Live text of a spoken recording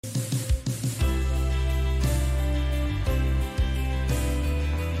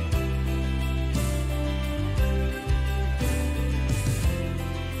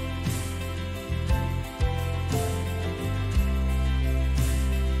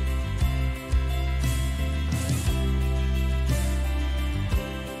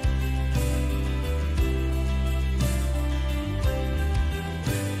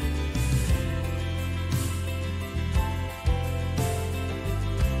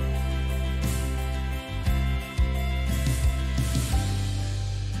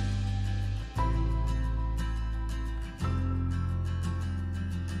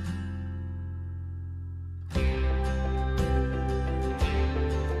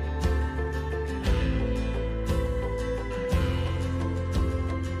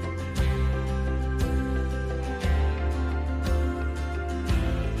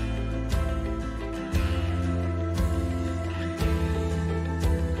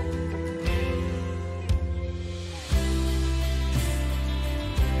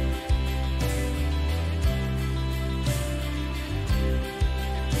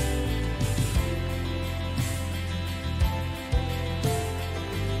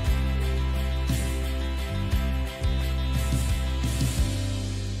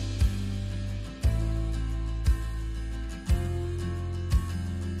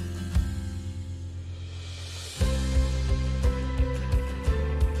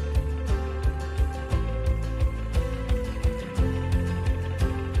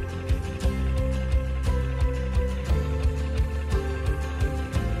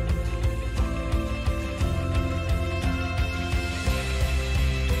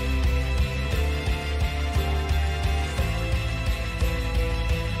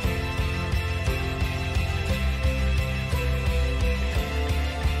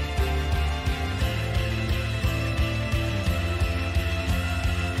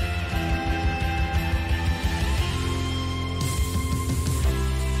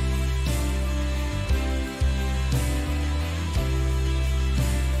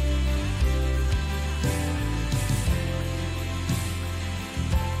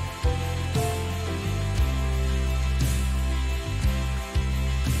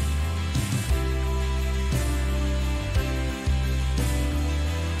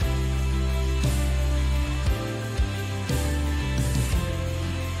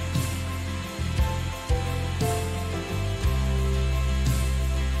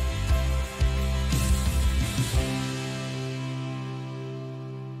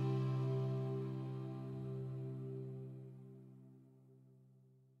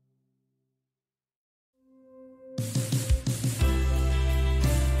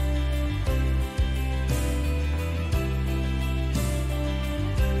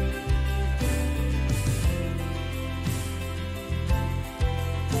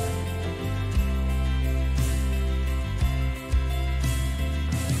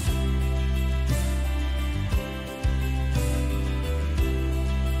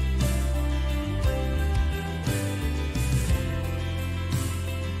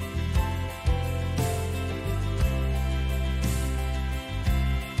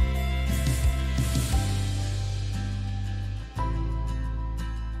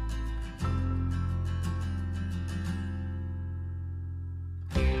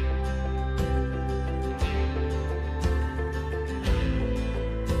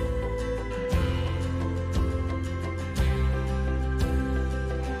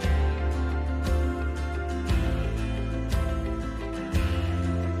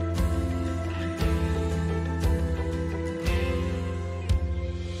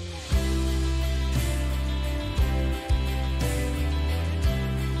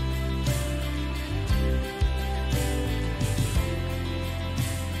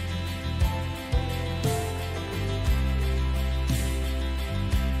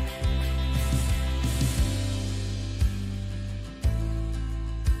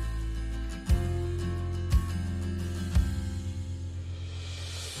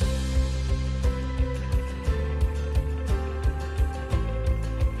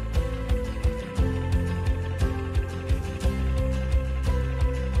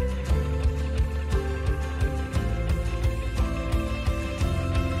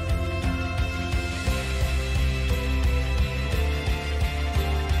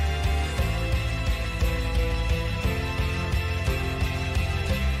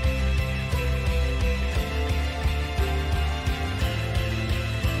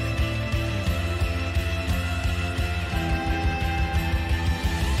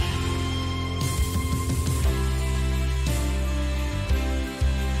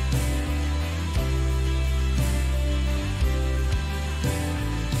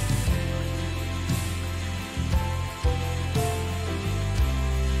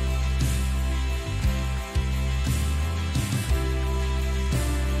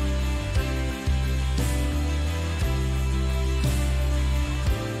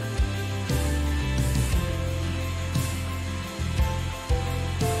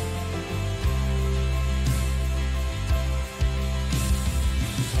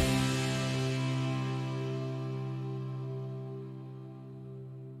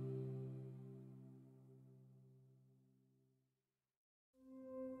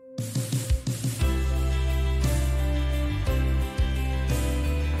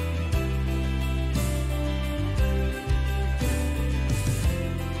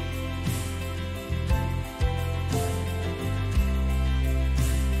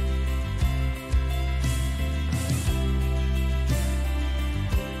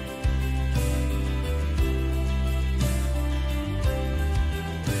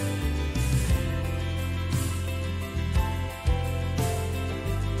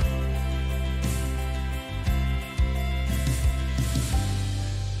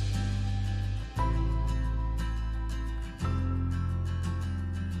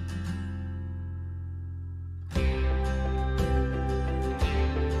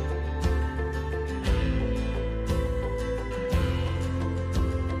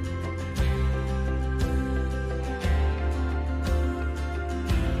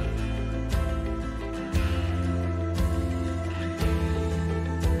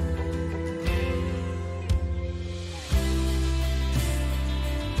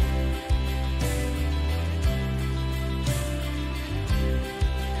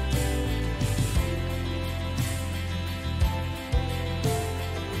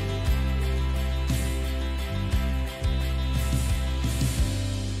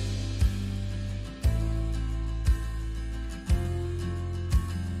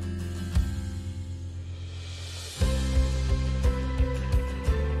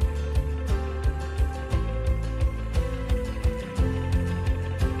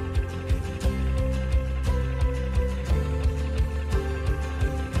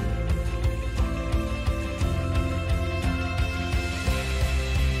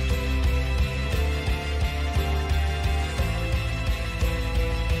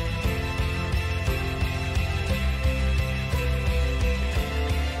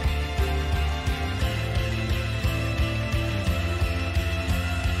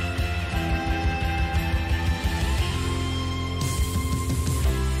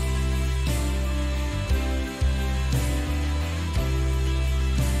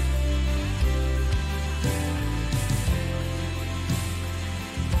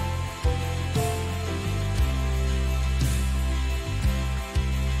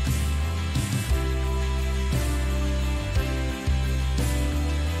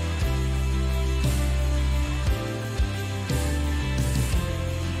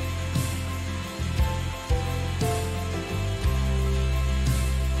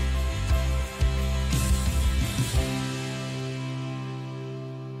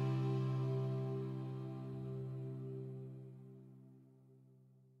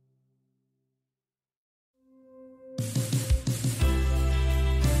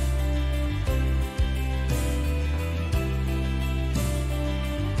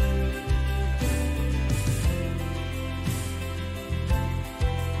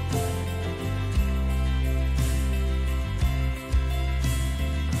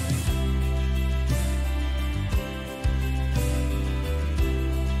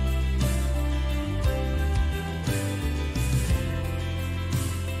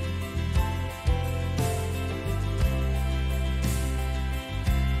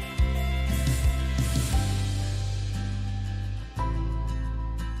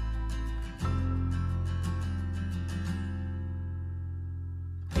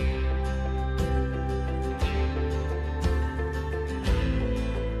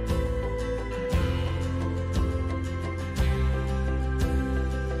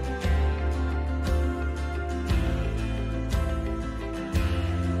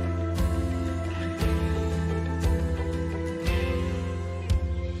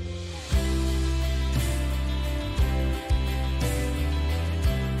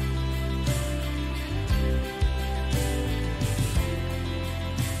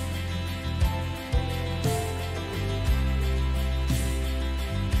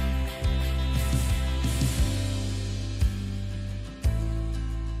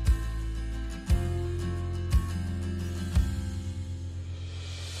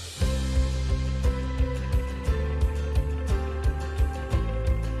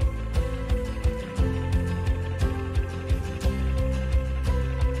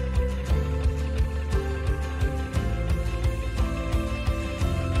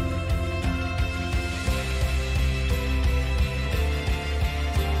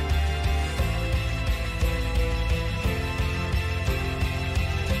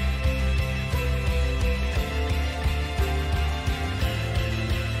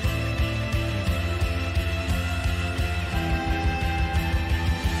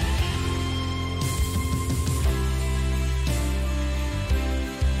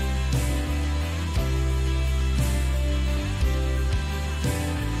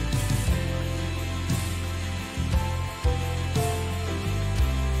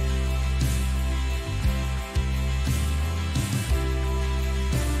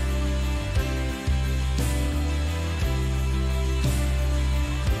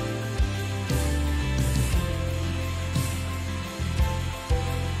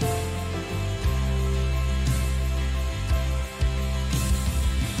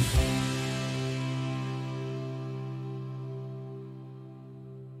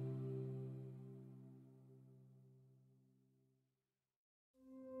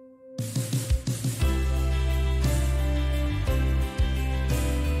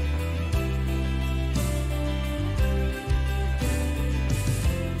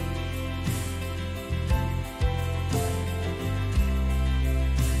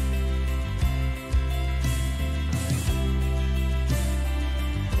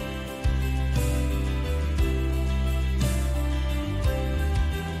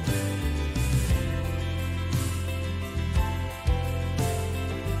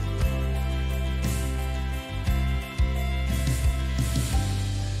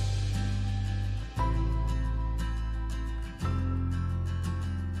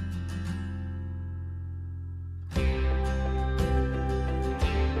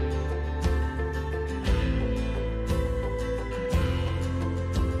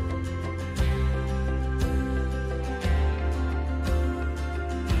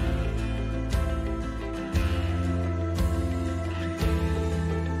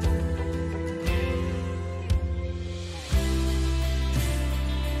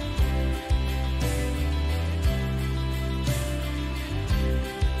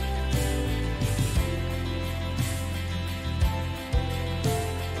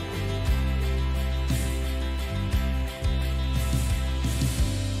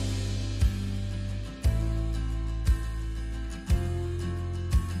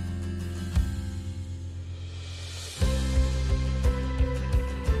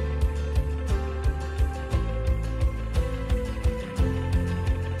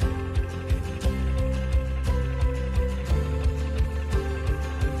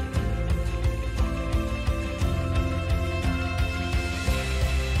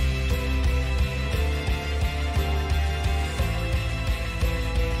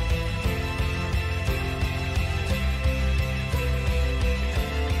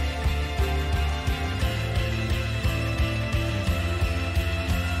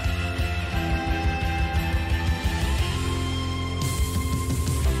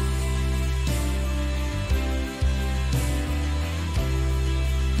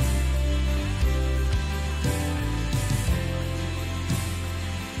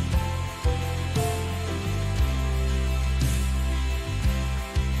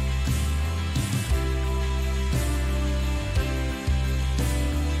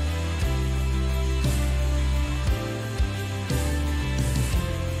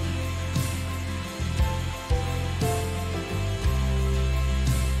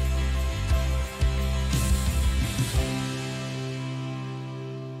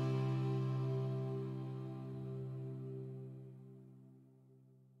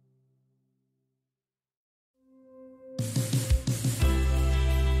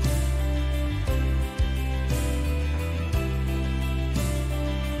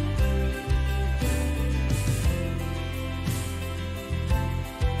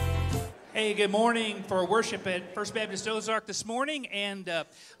Hey, good morning for worship at First Baptist Ozark this morning. And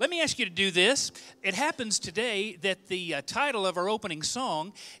let me ask you to do this. It happens today that the title of our opening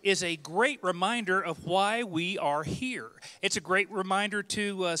song is a great reminder of why we are here. It's a great reminder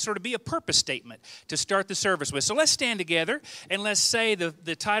to sort of be a purpose statement to start the service with. So let's stand together and let's say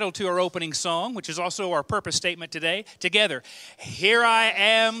the title to our opening song, which is also our purpose statement today, together. Here I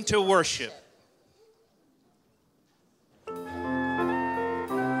am to worship.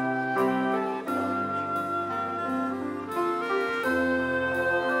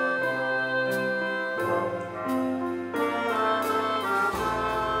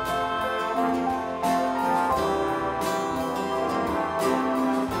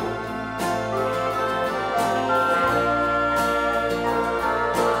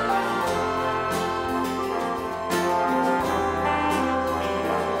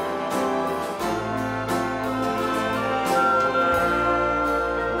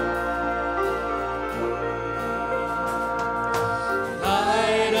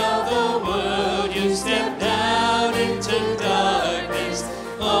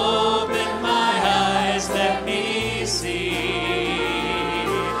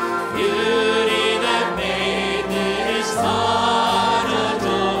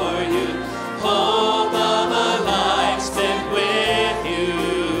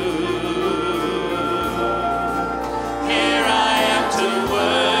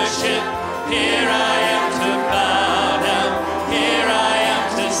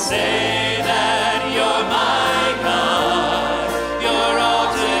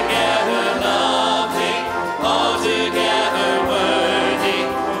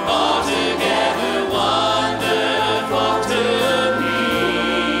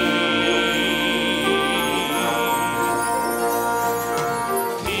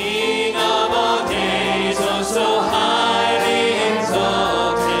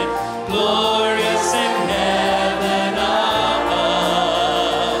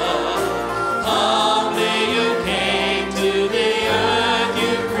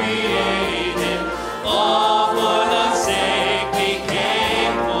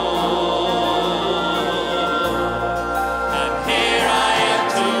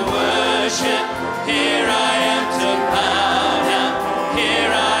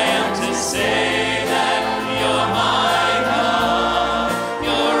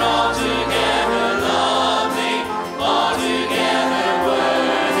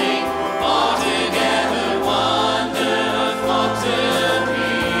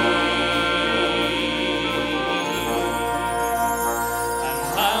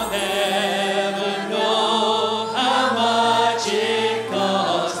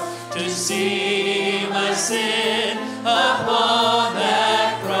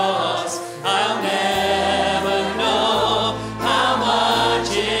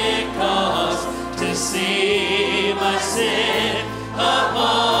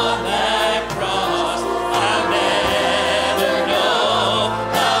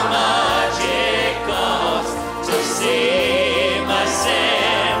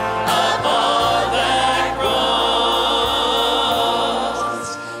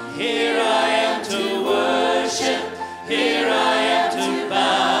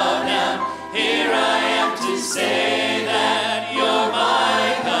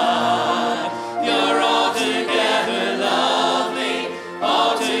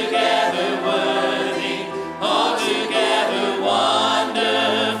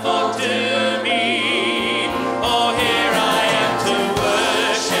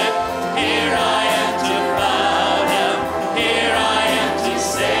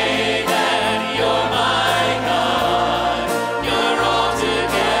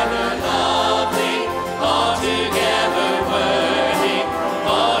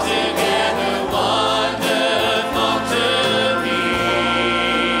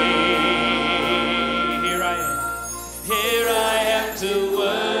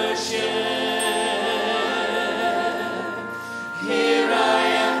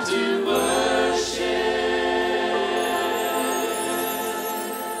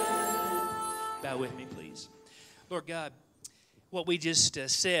 What we just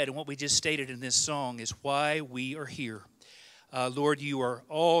said and what we just stated in this song is why we are here. Lord, you are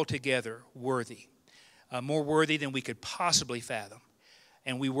altogether worthy, more worthy than we could possibly fathom.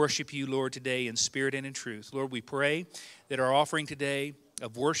 And we worship you, Lord, today in spirit and in truth. Lord, we pray that our offering today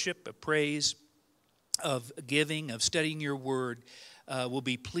of worship, of praise, of giving, of studying your word will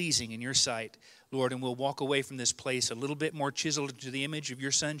be pleasing in your sight, Lord, and we'll walk away from this place a little bit more chiseled into the image of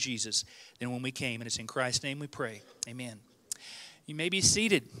your Son, Jesus, than when we came. And it's in Christ's name we pray. Amen. You may be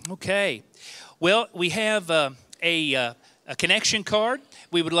seated. Okay. Well, we have a a connection card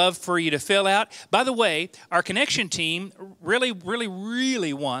we would love for you to fill out. By the way, our connection team really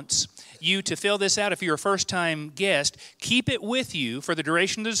wants you to fill this out. If you're a first-time guest, keep it with you for the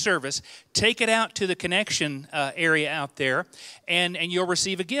duration of the service. Take it out to the connection area out there, and you'll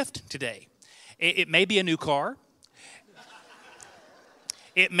receive a gift today. It may be a new car.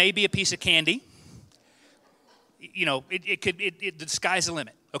 It may be a piece of candy. You know, the sky's the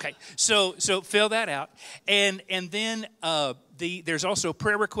limit. Okay, so fill that out, and then there's also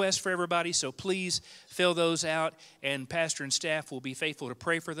prayer requests for everybody. So please fill those out, and pastor and staff will be faithful to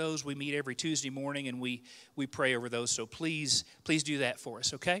pray for those. We meet every Tuesday morning, and we pray over those. So please do that for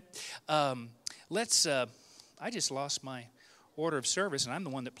us. Okay, let's. I just lost my order of service, and I'm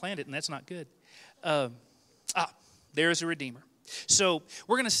the one that planned it, and that's not good. There's a Redeemer. So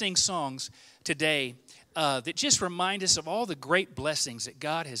we're going to sing songs today that just remind us of all the great blessings that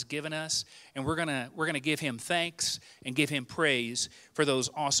God has given us, and we're gonna give Him thanks and give Him praise for those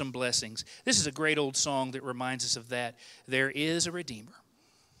awesome blessings. This is a great old song that reminds us of that. There is a Redeemer.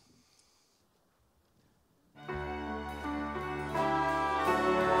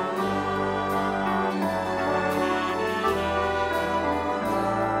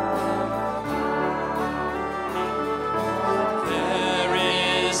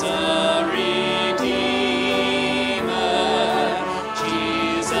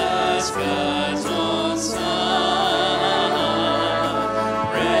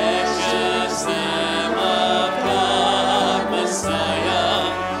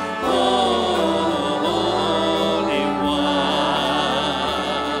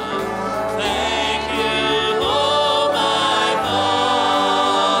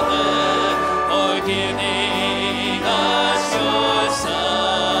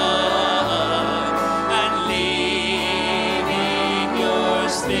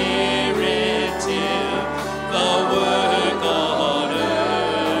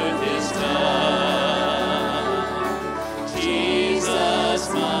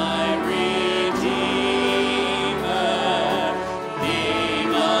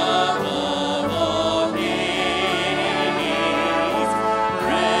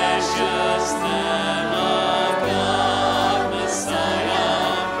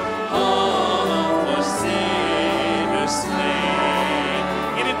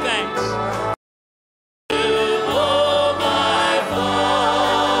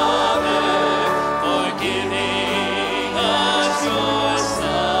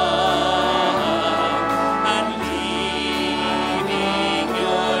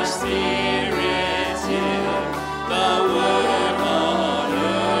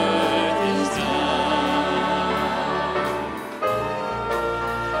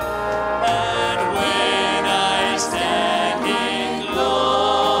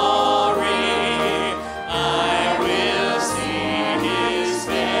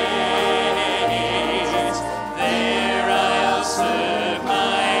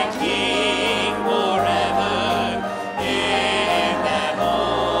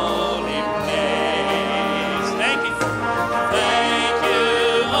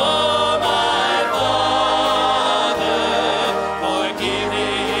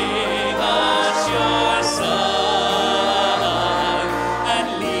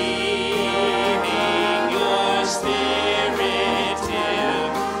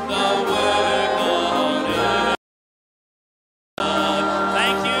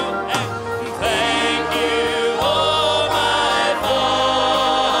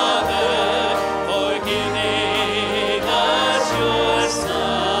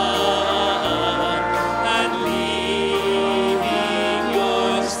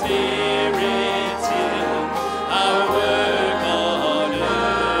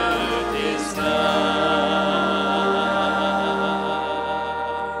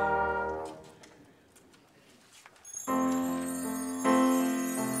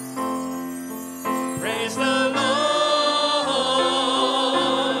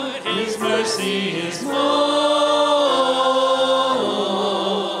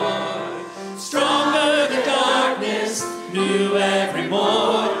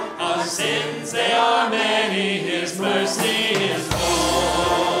 Sins, they are many, His mercy is more.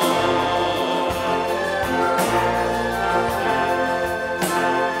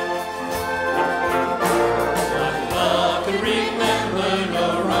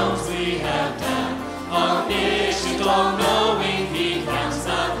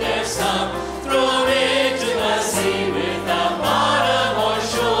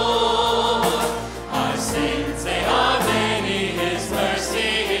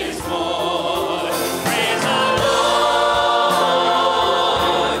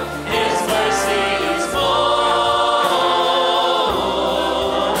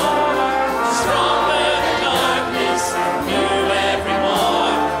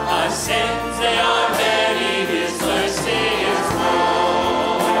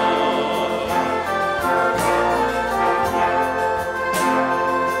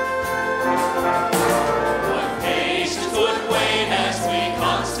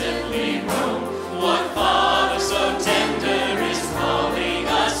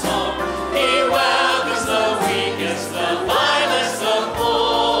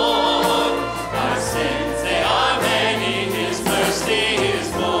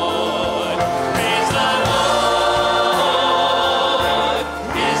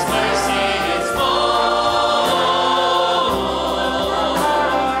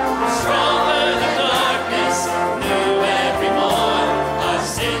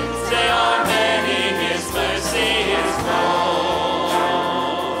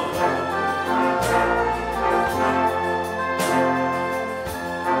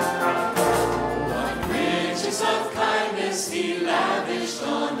 lavished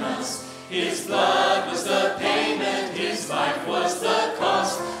on us. His blood was the payment, his life was the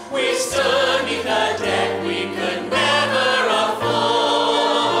cost. We stood neath a debt we could never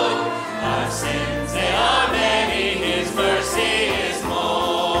afford. Our sins, they are many, his mercy is more.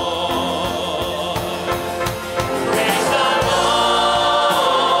 Praise the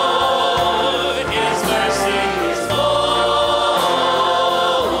Lord, his mercy is more.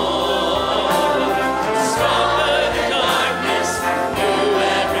 Stronger than darkness, new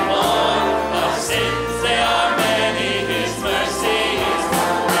every morn. Our sins, they are many, his mercy is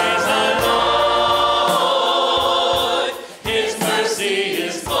more. Praise the Lord, his mercy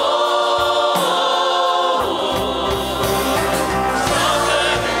is more. Stronger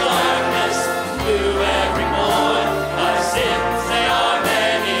than darkness, new every morn. Our sins, they are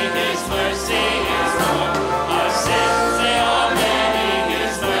many, his mercy is more. Our sins, they are many,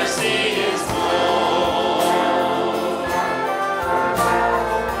 his mercy is more.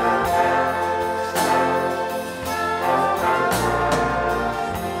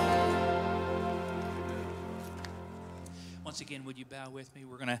 Once again, would you bow with me?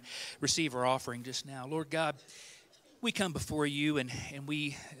 We're going to receive our offering just now. Lord God, we come before you and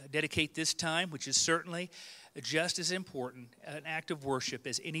we dedicate this time, which is certainly just as important an act of worship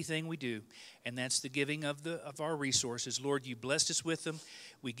as anything we do, and that's the giving of our resources. Lord, you blessed us with them.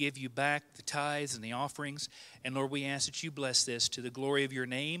 We give you back the tithes and the offerings, and Lord, we ask that you bless this to the glory of your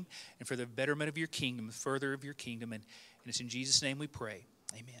name and for the betterment of your kingdom, the further of your kingdom, and it's in Jesus' name we pray.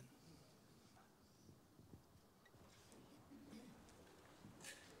 Amen.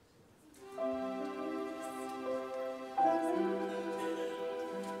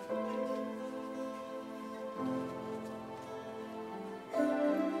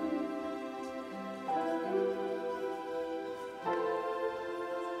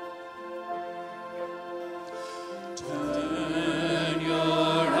 Turn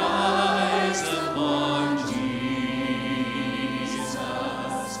your eyes upon Jesus.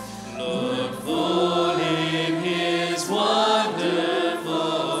 Look full in his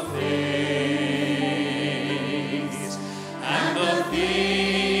wonderful face, and the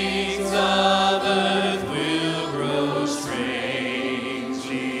things of earth will grow strangely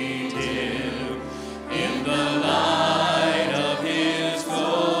dim in the light of his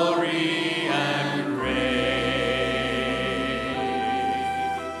glory and grace.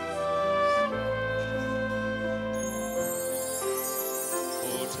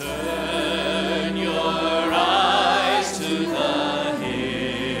 Oh, turn your eyes to the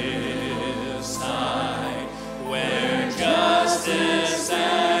hillside, where justice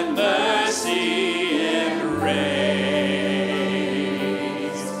and mercy embrace.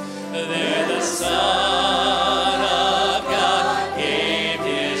 There the Son of God gave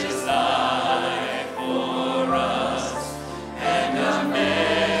his life for us, and a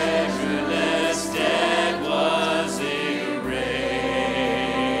measureless debt was erased.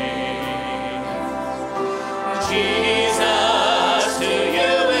 Jesus, to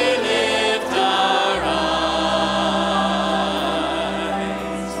you we lift our eyes.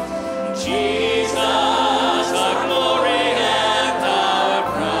 Jesus, our glory and our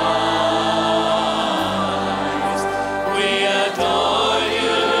prize. We adore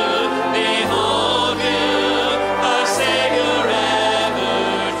you, behold you, our Savior ever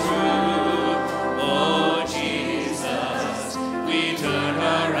true. Oh Jesus, we turn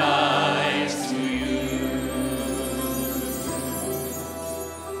our eyes to you.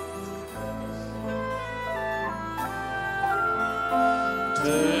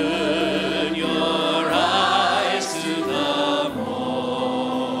 Turn your eyes to the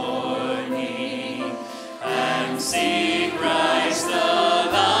morning and see Christ the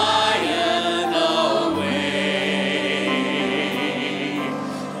Lion away.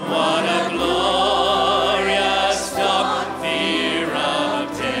 What a glorious dawn! Fear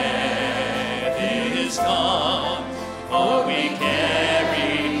of death is gone, for we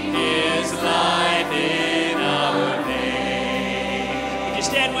carry his life in our veins. Would you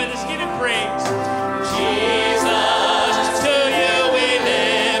stand with us? Give him praise. Jesus, to you we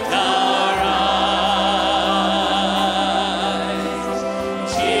lift our eyes.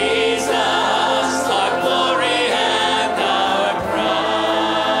 Jesus, our glory and our prize.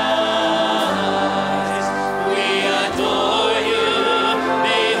 We adore you,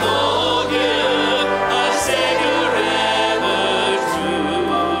 behold you, our Savior ever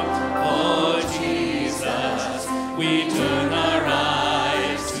true. Oh Jesus, we turn our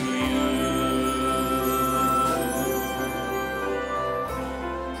eyes to you.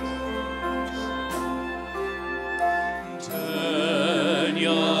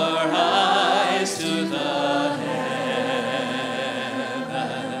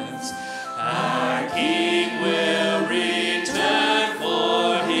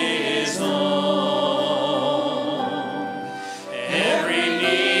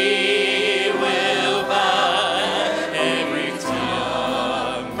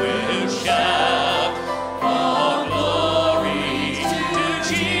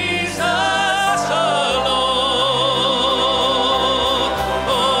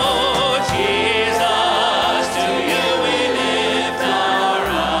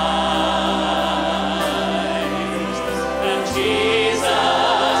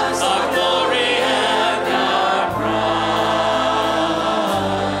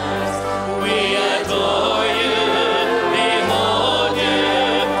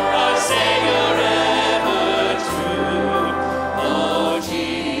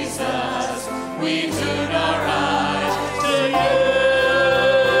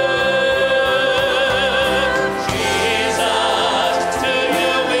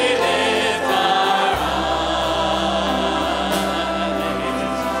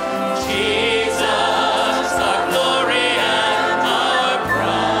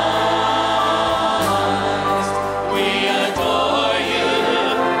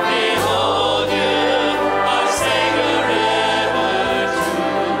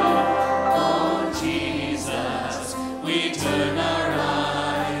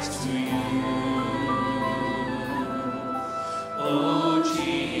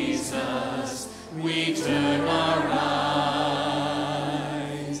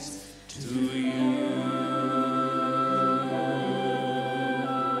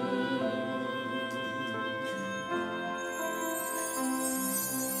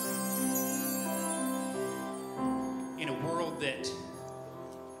 that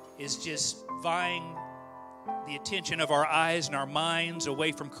is just vying the attention of our eyes and our minds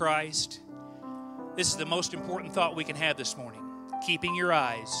away from Christ, this is the most important thought we can have this morning. Keeping your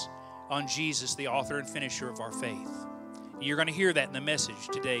eyes on Jesus, the author and finisher of our faith. You're going to hear that in the message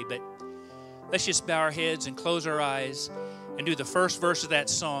today, but let's just bow our heads and close our eyes and do the first verse of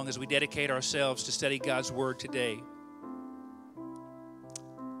that song as we dedicate ourselves to study God's Word today.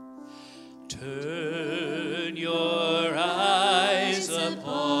 Turn your eyes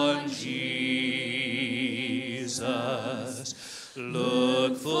upon Jesus.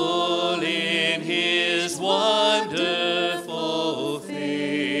 Look full in His wonderful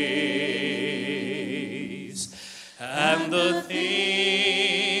face, and the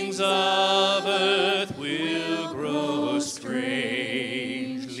things of earth will grow strangely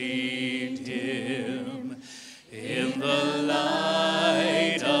dim in the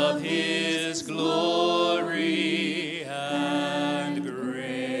light of His glory and grace.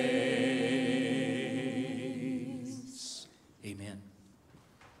 Amen.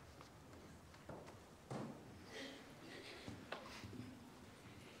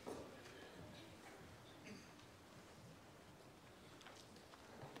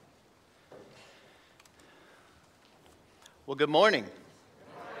 Well, good morning.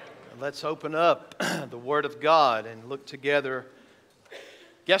 Let's open up the Word of God and look together.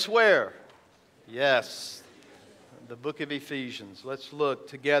 Guess where? Yes, the book of Ephesians. Let's look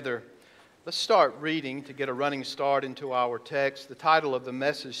together. Let's start reading to get a running start into our text. The title of the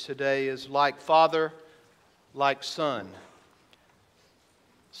message today is Like Father, Like Son.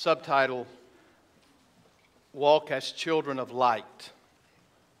 Subtitle, Walk as Children of Light.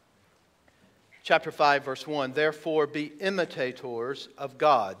 Chapter 5, verse 1, Therefore be imitators of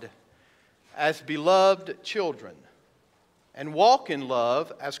God as beloved children, and walk in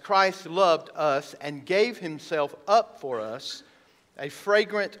love as Christ loved us and gave Himself up for us, a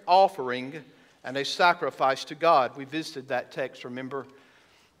fragrant offering and a sacrifice to God. We visited that text, remember,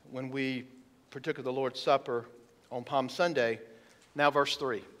 when we partook of the Lord's Supper on Palm Sunday. Now verse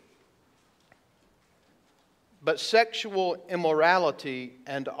 3. But sexual immorality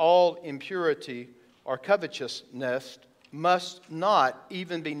and all impurity or covetousness must not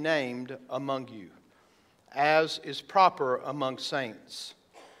even be named among you, as is proper among saints.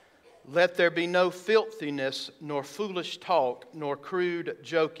 Let there be no filthiness, nor foolish talk, nor crude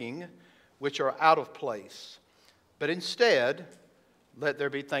joking, which are out of place. But instead, let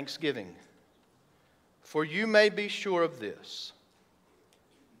there be thanksgiving. For you may be sure of this,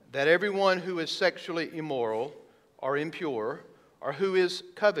 that everyone who is sexually immoral or impure, or who is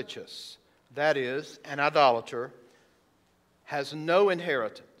covetous, that is, an idolater, has no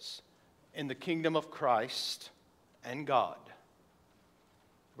inheritance in the kingdom of Christ and God.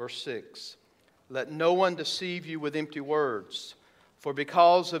 Verse 6, Let no one deceive you with empty words, for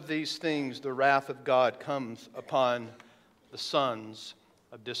because of these things the wrath of God comes upon the sons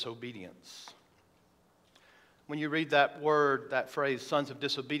of disobedience. When you read that word, that phrase, sons of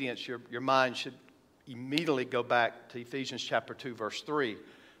disobedience, your mind should immediately go back to Ephesians chapter 2, verse 3,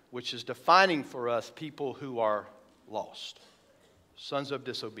 which is defining for us people who are lost. Sons of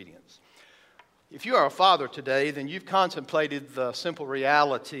disobedience. If you are a father today, then you've contemplated the simple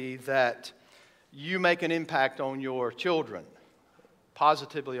reality that you make an impact on your children,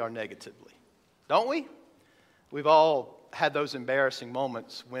 positively or negatively. Don't we? We've all had those embarrassing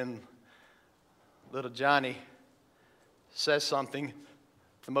moments when little Johnny says something at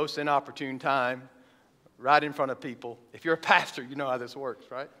the most inopportune time, right in front of people. If you're a pastor, you know how this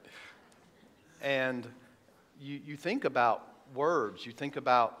works, right? And you think about words, you think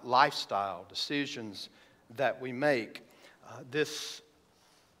about lifestyle, decisions that we make. This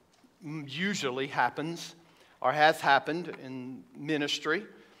usually happens or has happened in ministry,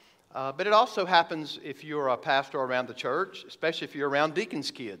 but it also happens if you're a pastor around the church, especially if you're around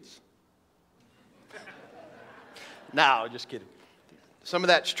deacons' kids. No, just kidding. Some of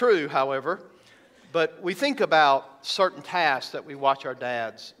that's true, however, but we think about certain tasks that we watch our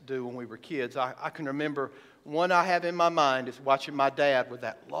dads do when we were kids. I can remember one I have in my mind is watching my dad with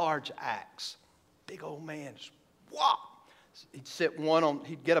that large axe. Big old man, just whop. He'd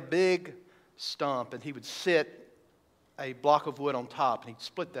get a big stump and he would sit a block of wood on top and he'd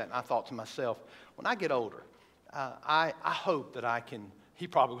split that. And I thought to myself, when I get older, I hope that I can, he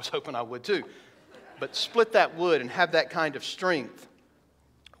probably was hoping I would too, but split that wood and have that kind of strength.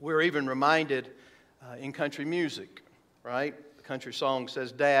 We're even reminded in country music, right? The country song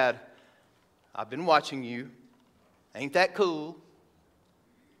says, Dad, I've been watching you. Ain't that cool?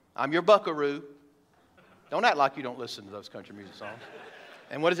 I'm your buckaroo. Don't act like you don't listen to those country music songs.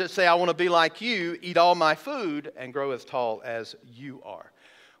 And what does it say? I want to be like you, eat all my food, and grow as tall as you are.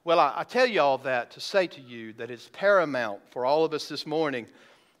 Well, I tell you all that to say to you that it's paramount for all of us this morning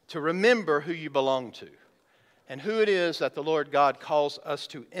to remember who you belong to and who it is that the Lord God calls us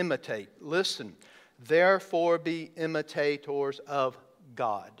to imitate. Listen, therefore be imitators of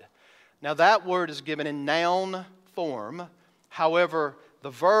God. Now that word is given in noun form. However, the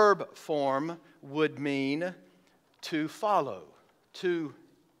verb form would mean to follow, to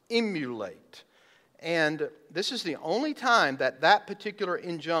emulate. And this is the only time that that particular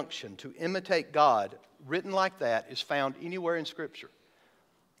injunction to imitate God, written like that, is found anywhere in Scripture.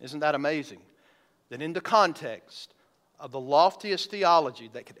 Isn't that amazing? That in the context of the loftiest theology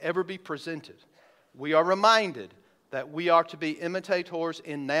that could ever be presented, we are reminded that we are to be imitators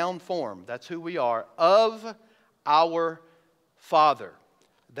in noun form. That's who we are, of our Father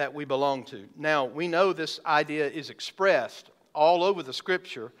that we belong to. Now, we know this idea is expressed all over the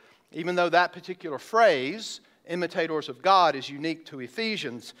Scripture, even though that particular phrase, imitators of God, is unique to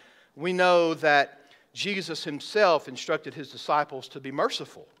Ephesians. We know that Jesus himself instructed his disciples to be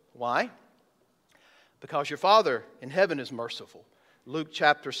merciful. Why? Because your Father in heaven is merciful. Luke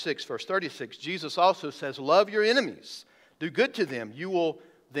chapter 6, verse 36, Jesus also says, love your enemies, do good to them. You will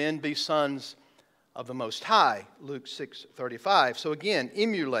then be sons of the Most High. Luke 6:35. So again,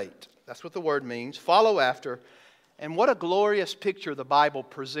 emulate. That's what the word means. Follow after. And what a glorious picture the Bible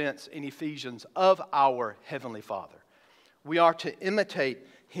presents in Ephesians of our Heavenly Father. We are to imitate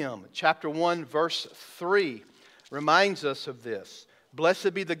Him. Chapter 1, verse 3 reminds us of this.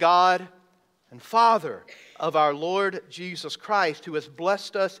 Blessed be the God and Father of our Lord Jesus Christ, who has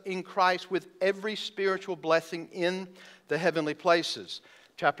blessed us in Christ with every spiritual blessing in the heavenly places.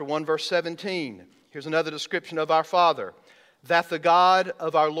 Chapter 1, verse 17. Here's another description of our Father. That the God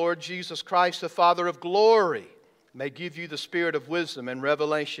of our Lord Jesus Christ, the Father of glory, may give you the spirit of wisdom and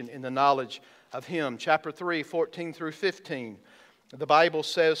revelation in the knowledge of Him. Chapter 3, 14 through 15. The Bible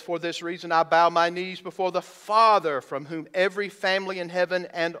says, for this reason I bow my knees before the Father, from whom every family in heaven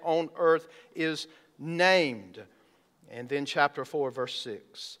and on earth is named. And then chapter 4, verse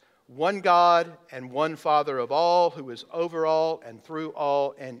 6. One God and one Father of all, who is over all and through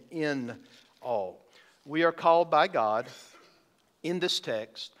all and in all. We are called by God in this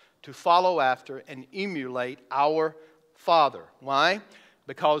text to follow after and emulate our Father. Why?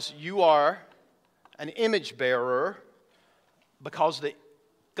 Because you are an image bearer, because the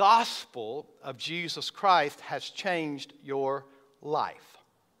gospel of Jesus Christ has changed your life.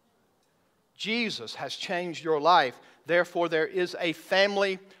 Jesus has changed your life. Therefore, there is a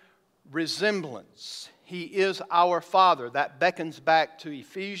family resemblance. He is our Father. That beckons back to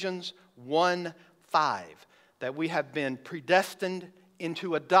Ephesians 1:5, that we have been predestined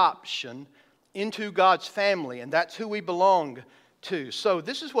into adoption, into God's family, and that's who we belong to. So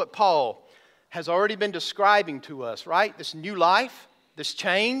this is what Paul has already been describing to us, right? This new life, this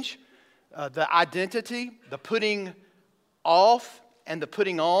change, the identity, the putting off and the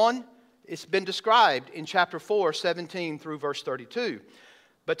putting on. It's been described in chapter 4, 17 through verse 32.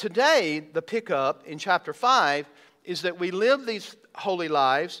 But today, the pickup in chapter 5 is that we live these holy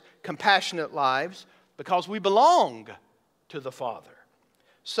lives, compassionate lives, because we belong to the Father.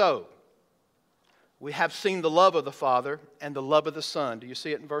 So, we have seen the love of the Father and the love of the Son. Do you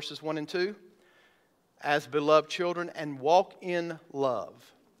see it in verses 1 and 2? As beloved children, and walk in love,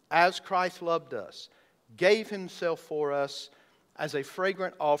 as Christ loved us, gave Himself for us as a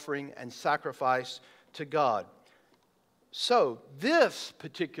fragrant offering and sacrifice to God. So, this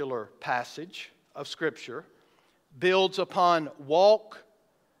particular passage of Scripture builds upon walk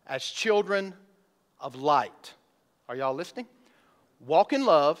as children of light. Are y'all listening? Walk in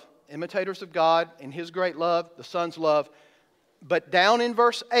love, imitators of God in His great love, the Son's love. But down in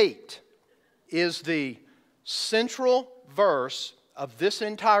verse 8 is the central verse of this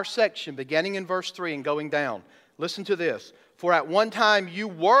entire section, beginning in verse 3 and going down. Listen to this. For at one time you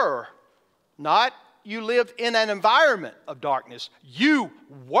were, not you lived in an environment of darkness, you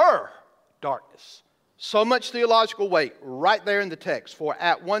were darkness. So much theological weight right there in the text. For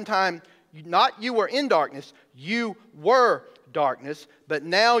at one time, not you were in darkness, you were darkness, but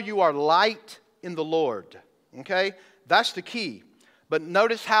now you are light in the Lord. Okay? That's the key. But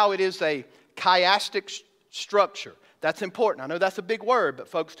notice how it is a chiastic structure. That's important. I know that's a big word, but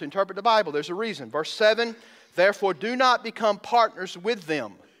folks, to interpret the Bible, there's a reason. Verse 7, therefore do not become partners with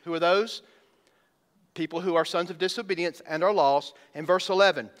them. Who are those? People who are sons of disobedience and are lost. And verse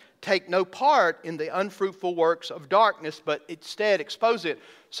 11, take no part in the unfruitful works of darkness, but instead expose it.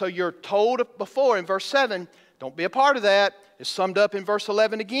 So you're told before in verse 7, don't be a part of that. It's summed up in verse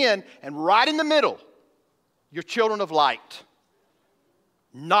 11 again. And right in the middle, you're children of light.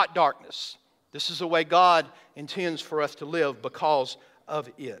 not darkness. This is the way God intends for us to live because of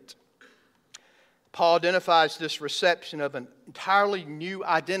it. Paul identifies this reception of an entirely new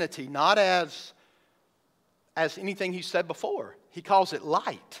identity, not as anything he said before. He calls it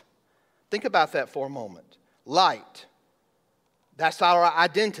light. Think about that for a moment. Light. That's our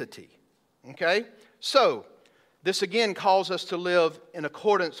identity. Okay? So, this again calls us to live in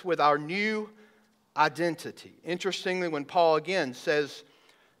accordance with our new identity. Interestingly, when Paul again says,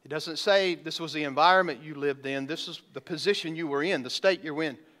 he doesn't say this was the environment you lived in, this is the position you were in, the state you're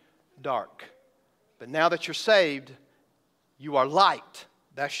in, dark. But now that you're saved, you are light.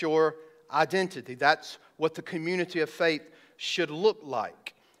 That's your identity. That's what the community of faith should look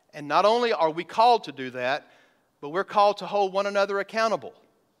like. And not only are we called to do that, but we're called to hold one another accountable.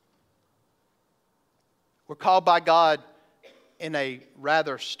 We're called by God in a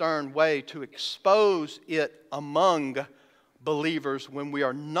rather stern way to expose it among believers when we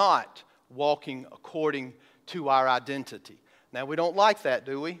are not walking according to our identity. Now, we don't like that,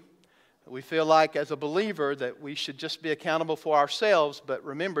 do we? We feel like as a believer that we should just be accountable for ourselves, but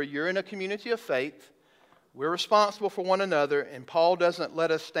remember, you're in a community of faith. We're responsible for one another, and Paul doesn't let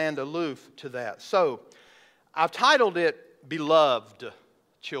us stand aloof to that. So, I've titled it, Beloved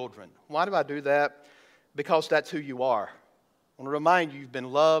Children. Why do I do that? Because that's who you are. I want to remind you, you've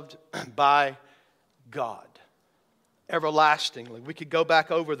been loved by God everlastingly. We could go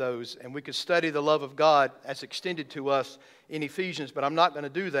back over those, and we could study the love of God as extended to us in Ephesians, but I'm not going to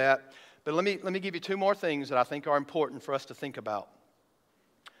do that. But let me give you two more things that I think are important for us to think about.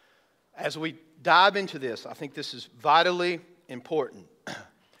 As we dive into this, I think this is vitally important.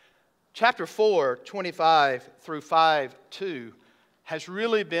 Chapter 4, 25 through 5:2 has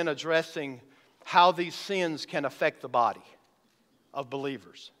really been addressing how these sins can affect the body of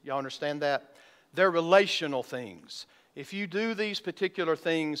believers. Y'all understand that? They're relational things. If you do these particular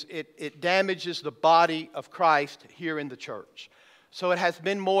things, it damages the body of Christ here in the church. So it has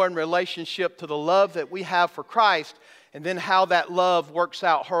been more in relationship to the love that we have for Christ and then how that love works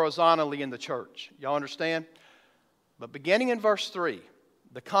out horizontally in the church. Y'all understand? But beginning in verse 3,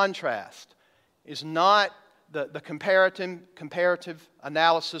 the contrast is not the comparative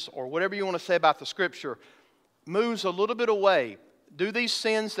analysis or whatever you want to say about the Scripture, moves a little bit away. Do these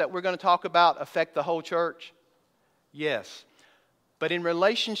sins that we're going to talk about affect the whole church? Yes. But in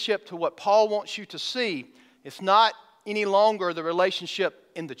relationship to what Paul wants you to see, it's not any longer the relationship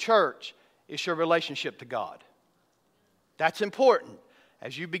in the church, it's your relationship to God. That's important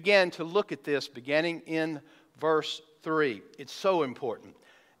as you begin to look at this beginning in verse 3. It's so important.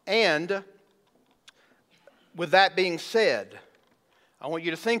 And with that being said, I want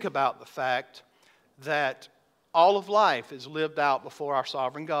you to think about the fact that all of life is lived out before our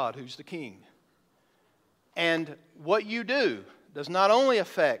sovereign God, who's the King. And what you do does not only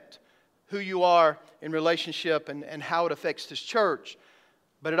affect who you are in relationship and how it affects this church,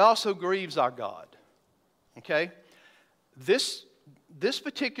 but it also grieves our God. Okay? This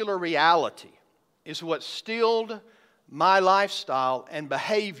particular reality is what stilled my lifestyle and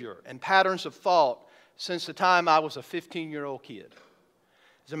behavior and patterns of thought since the time I was a 15-year-old kid.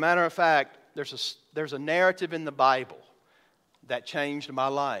 As a matter of fact, there's a narrative in the Bible that changed my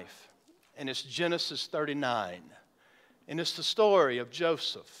life, and it's Genesis 39. And it's the story of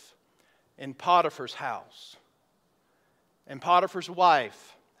Joseph in Potiphar's house. And Potiphar's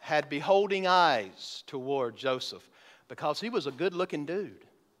wife had beholding eyes toward Joseph because he was a good-looking dude.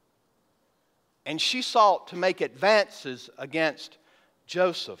 And she sought to make advances against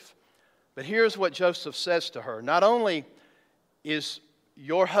Joseph. But here's what Joseph says to her. Not only is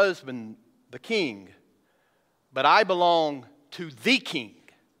your husband the king, but I belong to the King,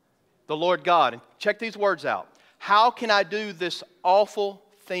 the Lord God. And check these words out. How can I do this awful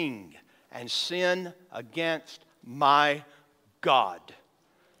thing and sin against my God?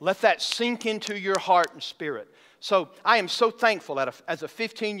 Let that sink into your heart and spirit. So I am so thankful that as a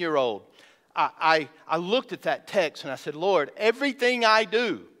 15-year-old, I looked at that text and I said, Lord, everything I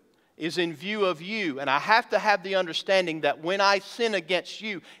do is in view of you. And I have to have the understanding that when I sin against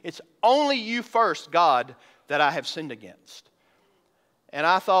you, it's only you first, God, that I have sinned against. And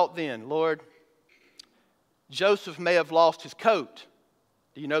I thought then, Lord, Joseph may have lost his coat.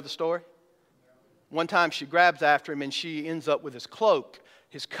 Do you know the story? One time she grabs after him and she ends up with his cloak,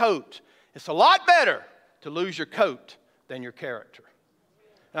 his coat. It's a lot better to lose your coat than your character.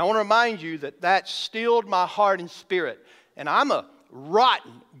 And I want to remind you that that stilled my heart and spirit. And I'm a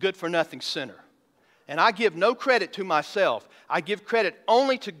rotten, good-for-nothing sinner. And I give no credit to myself. I give credit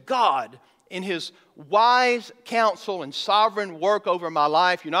only to God in His wise counsel and sovereign work over my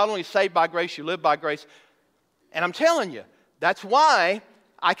life. You're not only saved by grace, you live by grace. And I'm telling you, that's why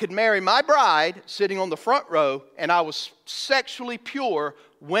I could marry my bride sitting on the front row, and I was sexually pure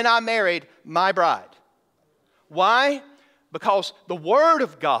when I married my bride. Why? Because the Word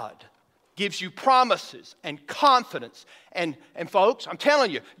of God gives you promises and confidence. And folks, I'm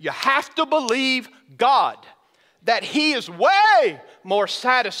telling you, you have to believe God that He is way more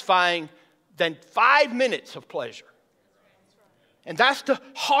satisfying than 5 minutes of pleasure. And that's the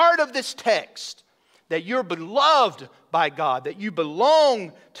heart of this text, that you're beloved by God, that you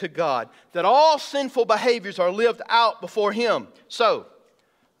belong to God, that all sinful behaviors are lived out before Him. So,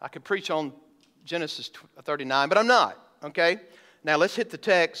 I could preach on Genesis 39, but I'm not, okay? Now let's hit the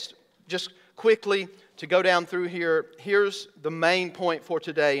text just quickly to go down through here. Here's the main point for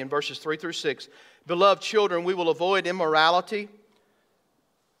today in verses 3 through 6. Beloved children, we will avoid immorality,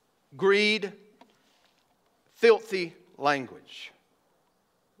 greed, filthy language.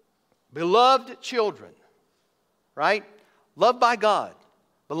 Beloved children, right? Loved by God,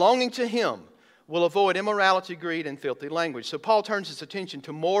 belonging to Him, will avoid immorality, greed, and filthy language. So Paul turns his attention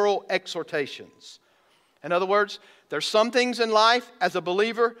to moral exhortations. In other words, there's some things in life as a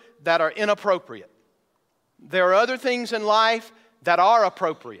believer that are inappropriate. There are other things in life that are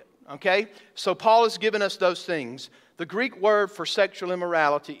appropriate, okay? So Paul has given us those things. The Greek word for sexual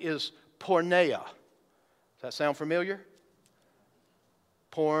immorality is porneia. Does that sound familiar?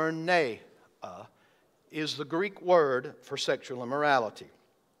 Porneia is the Greek word for sexual immorality.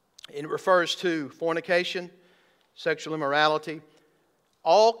 It refers to fornication, sexual immorality,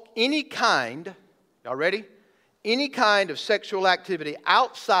 any kind, y'all ready? Any kind of sexual activity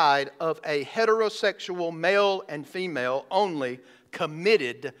outside of a heterosexual male and female only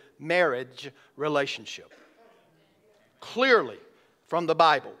committed marriage relationship. Clearly from the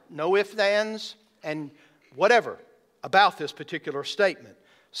Bible. No ifs, ands, and whatever about this particular statement.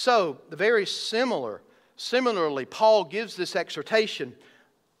 So, similarly, Paul gives this exhortation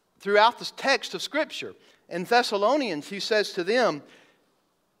throughout the text of Scripture. In Thessalonians, he says to them,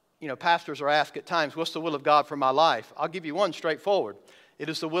 you know, pastors are asked at times, what's the will of God for my life? I'll give you one straightforward. It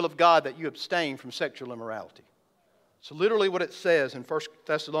is the will of God that you abstain from sexual immorality. So literally what it says in 1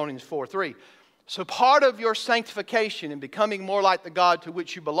 Thessalonians 4:3. So part of your sanctification and becoming more like the God to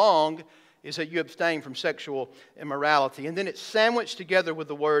which you belong is that you abstain from sexual immorality. And then it's sandwiched together with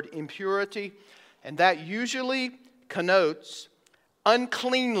the word impurity, and that usually connotes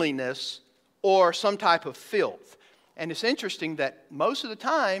uncleanliness or some type of filth. And it's interesting that most of the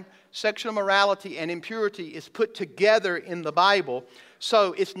time, sexual immorality and impurity is put together in the Bible.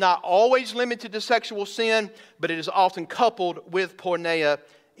 So it's not always limited to sexual sin, but it is often coupled with porneia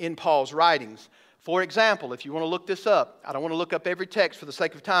in Paul's writings. For example, if you want to look this up, I don't want to look up every text for the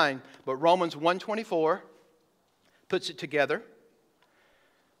sake of time, but Romans 1:24 puts it together.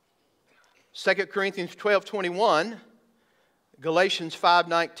 2 Corinthians 12:21, Galatians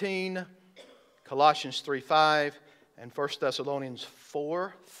 5:19, Colossians 3:5, and 1 Thessalonians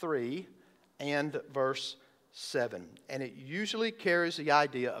 4:3 and verse 7. And it usually carries the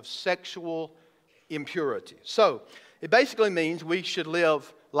idea of sexual impurity. So, it basically means we should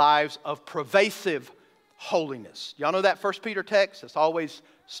live lives of pervasive holiness. Y'all know that 1 Peter text? It's always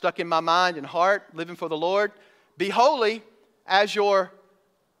stuck in my mind and heart, living for the Lord. Be holy as your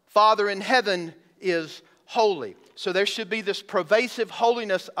Father in heaven is holy. So there should be this pervasive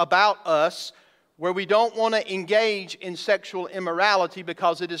holiness about us where we don't want to engage in sexual immorality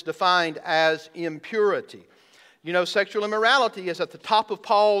because it is defined as impurity. You know, sexual immorality is at the top of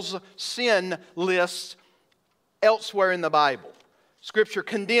Paul's sin list elsewhere in the Bible. Scripture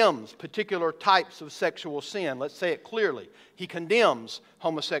condemns particular types of sexual sin. Let's say it clearly. He condemns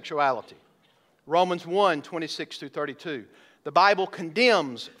homosexuality. Romans 1:26-32. The Bible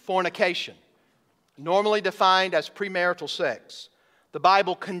condemns fornication, normally defined as premarital sex. The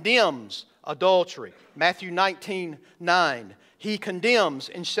Bible condemns adultery. Matthew 19:9. He condemns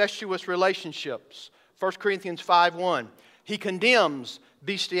incestuous relationships. 1 Corinthians 5:1. He condemns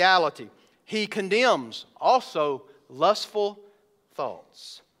bestiality. He condemns also lustful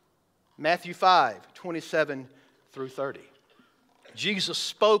thoughts. Matthew 5:27-30. Jesus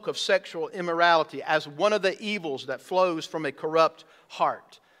spoke of sexual immorality as one of the evils that flows from a corrupt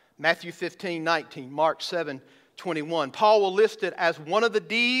heart. Matthew 15:19, Mark 7:21. Paul will list it as one of the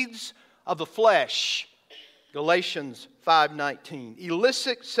deeds of the flesh. Galatians 5:19.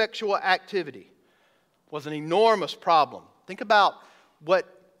 Illicit sexual activity was an enormous problem. Think about what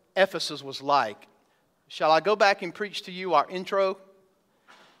Ephesus was like. Shall I go back and preach to you our intro?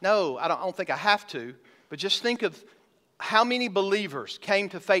 No, I don't think I have to. But just think of how many believers came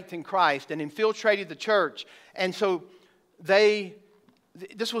to faith in Christ and infiltrated the church. And so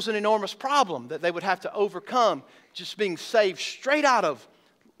this was an enormous problem that they would have to overcome, just being saved straight out of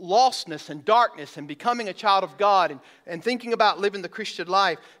lostness and darkness and becoming a child of God and thinking about living the Christian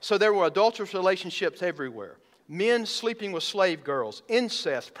life. So there were adulterous relationships everywhere. Men sleeping with slave girls,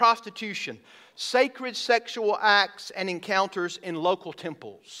 incest, prostitution, sacred sexual acts and encounters in local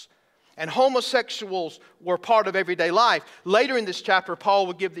temples. And homosexuals were part of everyday life. Later in this chapter, Paul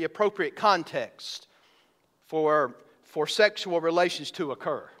will give the appropriate context for sexual relations to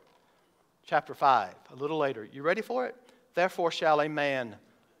occur. Chapter 5, a little later. You ready for it? Therefore shall a man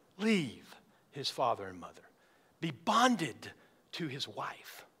leave his father and mother, be bonded to his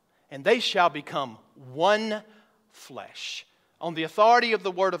wife, and they shall become one flesh. On the authority of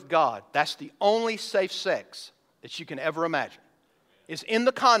the Word of God, that's the only safe sex that you can ever imagine. Is in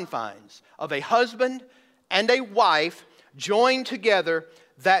the confines of a husband and a wife joined together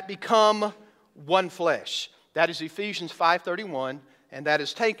that become one flesh. That is Ephesians 5:31, and that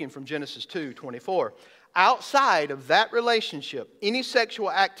is taken from Genesis 2:24. Outside of that relationship, any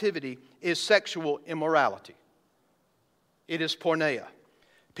sexual activity is sexual immorality. It is porneia.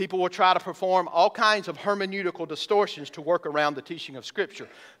 People will try to perform all kinds of hermeneutical distortions to work around the teaching of Scripture.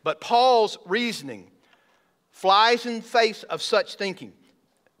 But Paul's reasoning flies in the face of such thinking.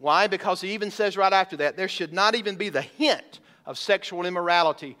 Why? Because he even says right after that, there should not even be the hint of sexual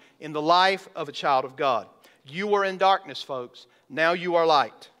immorality in the life of a child of God. You were in darkness, folks. Now you are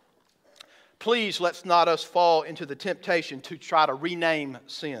light. Please let's not us fall into the temptation to try to rename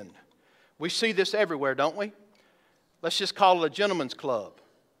sin. We see this everywhere, don't we? Let's just call it a gentleman's club.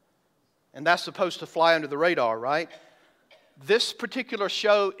 And that's supposed to fly under the radar, right? This particular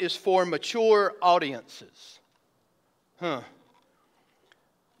show is for mature audiences. You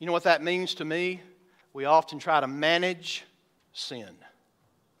know what that means to me? We often try to manage sin.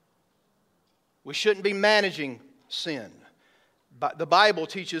 We shouldn't be managing sin. But the Bible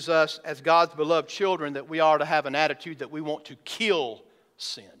teaches us as God's beloved children that we are to have an attitude that we want to kill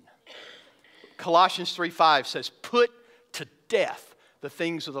sin. Colossians 3:5 says, put to death the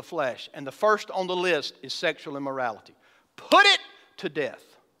things of the flesh. And the first on the list is sexual immorality. Put it to death.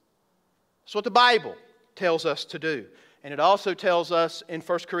 That's what the Bible tells us to do. And it also tells us in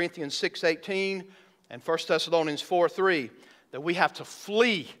 1 Corinthians 6:18 and 1 Thessalonians 4:3 that we have to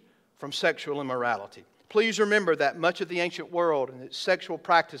flee from sexual immorality. Please remember that much of the ancient world and its sexual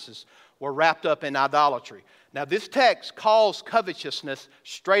practices were wrapped up in idolatry. Now this text calls covetousness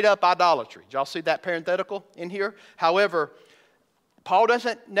straight up idolatry. Did y'all see that parenthetical in here? However, Paul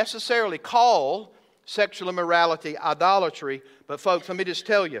doesn't necessarily call sexual immorality idolatry, but folks, let me just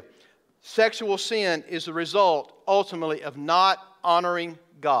tell you, sexual sin is the result ultimately of not honoring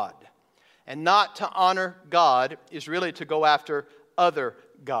God. And not to honor God is really to go after other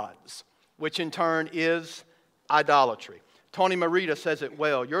gods, which in turn is idolatry. Tony Merida says it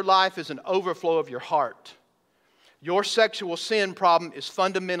well. Your life is an overflow of your heart. Your sexual sin problem is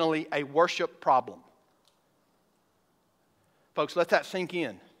fundamentally a worship problem. Folks, let that sink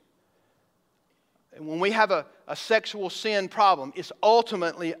in. And when we have a sexual sin problem, it's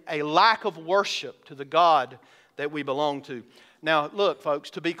ultimately a lack of worship to the God that we belong to. Now, look, folks,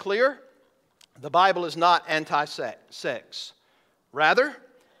 to be clear, the Bible is not anti-sex. Rather,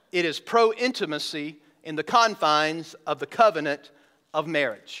 it is pro-intimacy in the confines of the covenant of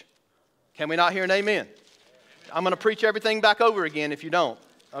marriage. Can we not hear an amen? I'm going to preach everything back over again if you don't,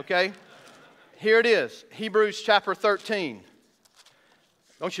 okay? Here it is, Hebrews chapter 13.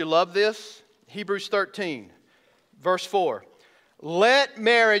 Don't you love this? Hebrews 13, verse 4. Let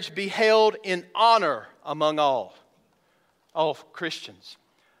marriage be held in honor among all Christians.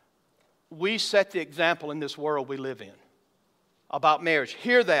 We set the example in this world we live in about marriage.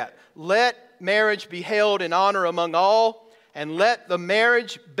 Hear that. Let marriage be held in honor among all, and let the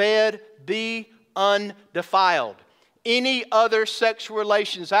marriage bed be undefiled. Any other sexual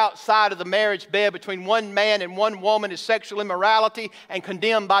relations outside of the marriage bed between one man and one woman is sexual immorality and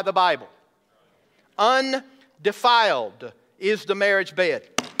condemned by the Bible. Undefiled is the marriage bed.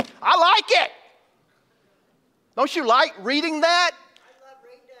 I like it. Don't you like reading that?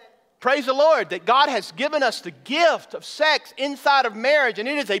 Praise the Lord that God has given us the gift of sex inside of marriage, and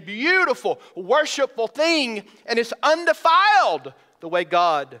it is a beautiful, worshipful thing, and it's undefiled the way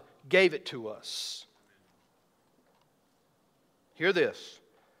God gave it to us. Hear this.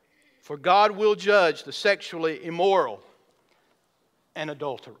 For God will judge the sexually immoral and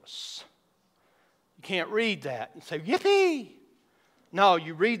adulterous. You can't read that and say, yippee. No,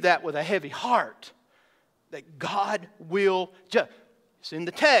 you read that with a heavy heart that God will judge. It's in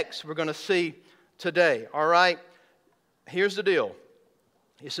the text we're going to see today, all right? Here's the deal.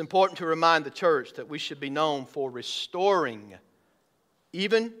 It's important to remind the church that we should be known for restoring,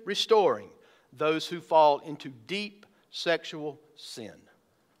 even restoring, those who fall into deep sexual sin.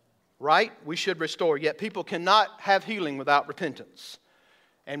 right? We should restore. Yet people cannot have healing without repentance.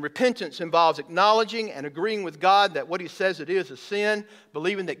 And repentance involves acknowledging and agreeing with God that what He says it is a sin,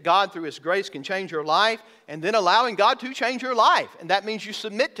 believing that God through His grace can change your life, and then allowing God to change your life. And that means you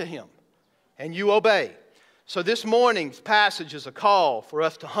submit to Him and you obey. So this morning's passage is a call for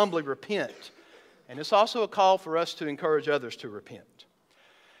us to humbly repent. And it's also a call for us to encourage others to repent.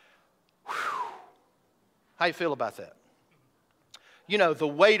 Whew. How you feel about that? You know, the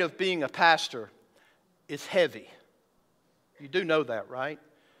weight of being a pastor is heavy. You do know that, right?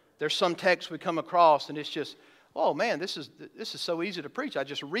 There's some text we come across and it's just, oh man, this is so easy to preach. I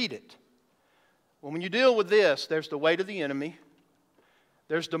just read it. Well, when you deal with this, there's the weight of the enemy.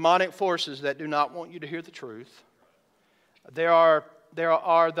 There's demonic forces that do not want you to hear the truth. There are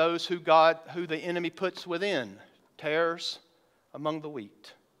those who the enemy puts within, tares among the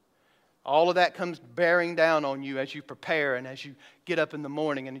wheat. All of that comes bearing down on you as you prepare and as you get up in the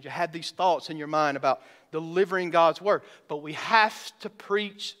morning and you have these thoughts in your mind about delivering God's word. But we have to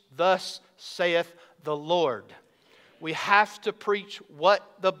preach, thus saith the Lord. We have to preach what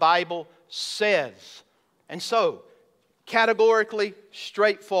the Bible says. And so, categorically,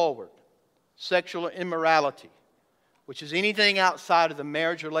 straightforward, sexual immorality, which is anything outside of the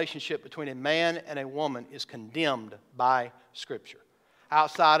marriage relationship between a man and a woman, is condemned by Scripture.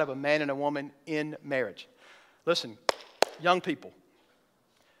 Outside of a man and a woman in marriage. Listen, young people,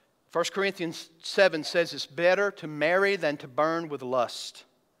 1 Corinthians 7 says it's better to marry than to burn with lust.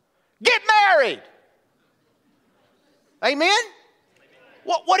 Get married! Amen?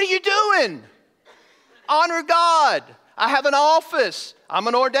 What are you doing? Honor God. I have an office. I'm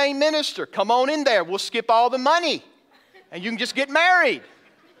an ordained minister. Come on in there. We'll skip all the money. And you can just get married.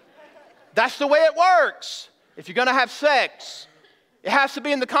 That's the way it works. If you're going to have sex, it has to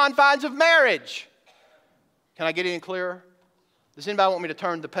be in the confines of marriage. Can I get any clearer? Does anybody want me to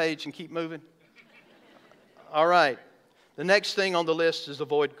turn the page and keep moving? All right. The next thing on the list is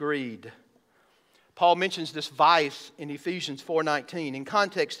avoid greed. Paul mentions this vice in Ephesians 4:19. In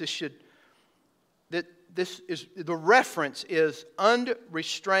context, the reference is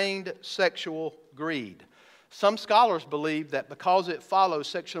unrestrained sexual greed. Some scholars believe that because it follows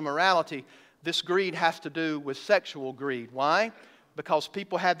sexual immorality, this greed has to do with sexual greed. Why? Because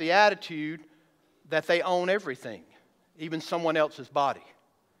people have the attitude that they own everything, even someone else's body.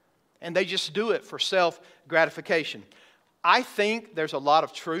 And they just do it for self-gratification. I think there's a lot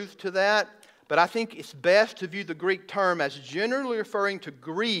of truth to that, but I think it's best to view the Greek term as generally referring to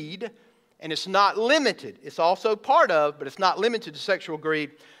greed, and it's not limited. It's also part of, but it's not limited to sexual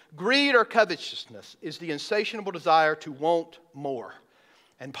greed. Greed or covetousness is the insatiable desire to want more.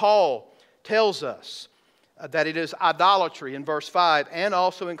 And Paul tells us that it is idolatry in verse 5 and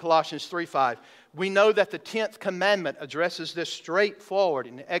also in Colossians 3:5. We know that the 10th commandment addresses this straightforward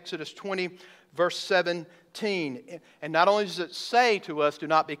in Exodus 20, verse 17. And not only does it say to us, do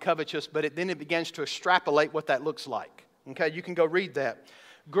not be covetous, but then it begins to extrapolate what that looks like. Okay, you can go read that.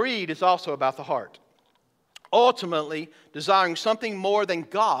 Greed is also about the heart. Ultimately, desiring something more than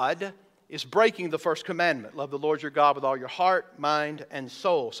God is breaking the first commandment. Love the Lord your God with all your heart, mind, and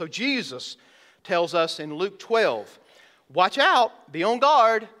soul. So Jesus tells us in Luke 12, watch out, be on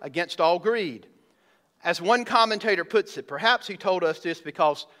guard against all greed. As one commentator puts it, perhaps he told us this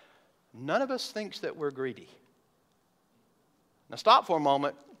because none of us thinks that we're greedy. Now stop for a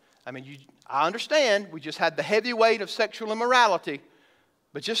moment. I understand we just had the heavy weight of sexual immorality,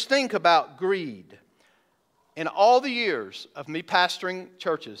 but just think about greed. In all the years of me pastoring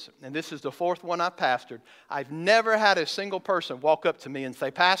churches, and this is the 4th one I've pastored, I've never had a single person walk up to me and say,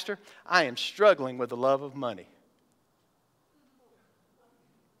 Pastor, I am struggling with the love of money.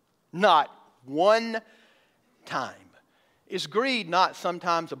 Not one time. Is greed not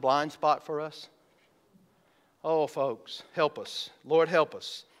sometimes a blind spot for us? Oh, folks, help us. Lord, help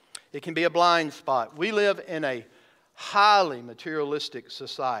us. It can be a blind spot. We live in a highly materialistic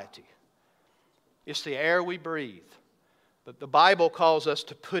society. It's the air we breathe. But the Bible calls us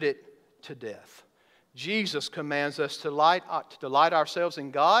to put it to death. Jesus commands us to delight ourselves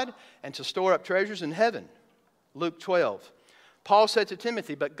in God and to store up treasures in heaven. Luke 12. Paul said to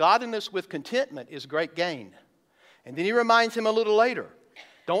Timothy, but godliness with contentment is great gain. And then he reminds him a little later,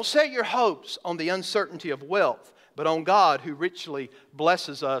 don't set your hopes on the uncertainty of wealth, but on God who richly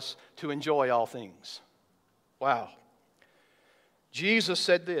blesses us to enjoy all things. Wow. Jesus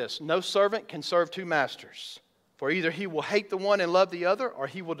said this, no servant can serve two masters, for either he will hate the one and love the other, or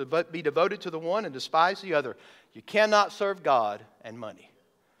he will be devoted to the one and despise the other. You cannot serve God and money.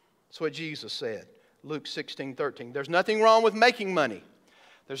 That's what Jesus said. Luke 16:13. There's nothing wrong with making money.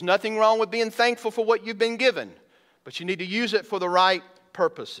 There's nothing wrong with being thankful for what you've been given. But you need to use it for the right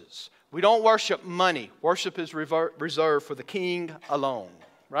purposes. We don't worship money. Worship is reserved for the King alone,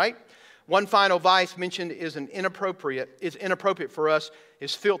 right? One final vice mentioned is inappropriate for us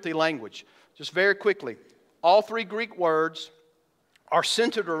is filthy language. Just very quickly, all three Greek words are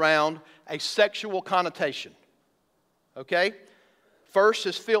centered around a sexual connotation. Okay? First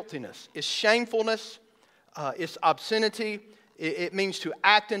is filthiness. It's shamefulness. It's obscenity. It means to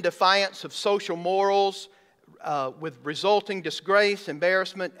act in defiance of social morals with resulting disgrace,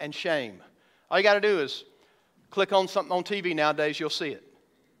 embarrassment, and shame. All you got to do is click on something on TV nowadays, you'll see it.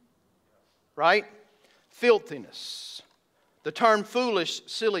 Right? Filthiness. The term foolish,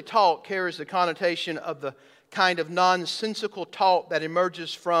 silly talk carries the connotation of the kind of nonsensical talk that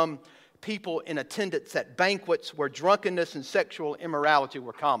emerges from people in attendance at banquets where drunkenness and sexual immorality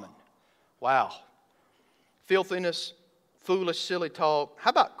were common. Wow. Filthiness, foolish, silly talk. How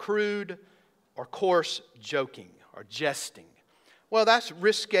about crude or coarse joking or jesting? Well, that's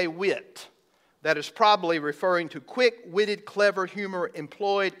risque wit. That is probably referring to quick-witted, clever humor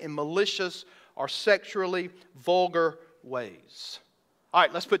employed in malicious or sexually vulgar ways. All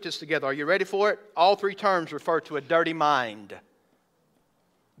right, let's put this together. Are you ready for it? All three terms refer to a dirty mind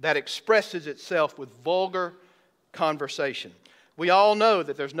that expresses itself with vulgar conversation. We all know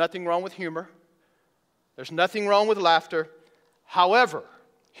that there's nothing wrong with humor. There's nothing wrong with laughter. However,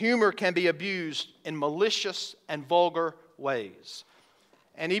 humor can be abused in malicious and vulgar ways.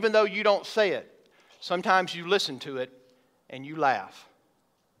 And even though you don't say it, sometimes you listen to it and you laugh.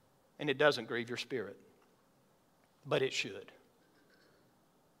 And it doesn't grieve your spirit. But it should.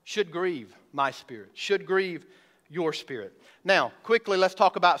 Should grieve my spirit. Should grieve your spirit. Now, quickly, let's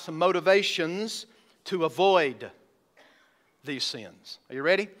talk about some motivations to avoid these sins. Are you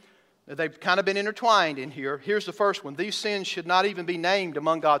ready? They've kind of been intertwined in here. Here's the first one. These sins should not even be named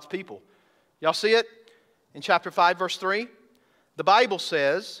among God's people. Y'all see it? In chapter 5, verse 3. The Bible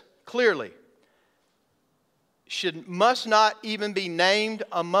says clearly, must not even be named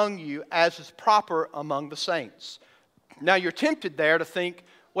among you as is proper among the saints. Now you're tempted there to think,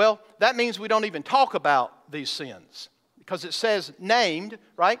 well, that means we don't even talk about these sins. Because it says named,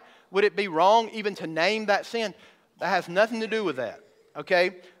 right? Would it be wrong even to name that sin? That has nothing to do with that.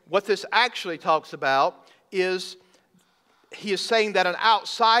 Okay? What this actually talks about is he is saying that an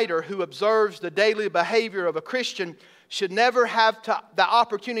outsider who observes the daily behavior of a Christian should never have the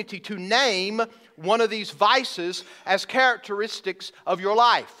opportunity to name one of these vices as characteristics of your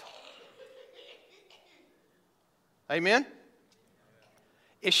life. Amen?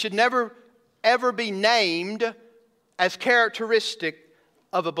 It should never, ever be named as characteristic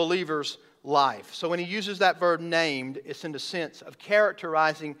of a believer's life. So when he uses that verb named, it's in the sense of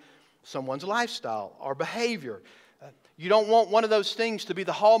characterizing someone's lifestyle or behavior. You don't want one of those things to be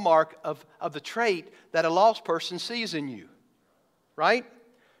the hallmark of the trait that a lost person sees in you. Right?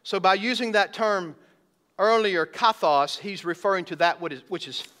 So by using that term earlier, kathos, he's referring to that which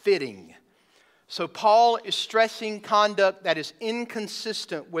is fitting. So Paul is stressing conduct that is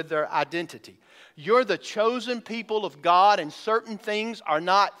inconsistent with their identity. You're the chosen people of God, and certain things are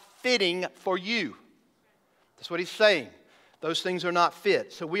not fitting for you. That's what he's saying. Those things are not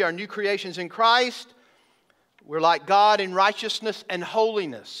fit. So we are new creations in Christ. We're like God in righteousness and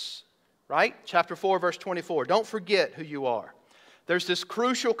holiness. Right? Chapter 4, verse 24. Don't forget who you are. There's this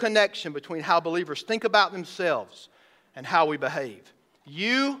crucial connection between how believers think about themselves and how we behave.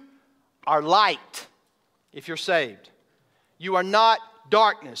 You are light if you're saved. You are not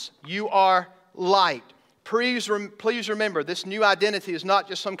darkness. You are light. Please remember, this new identity is not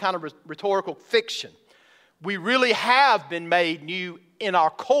just some kind of rhetorical fiction. We really have been made new in our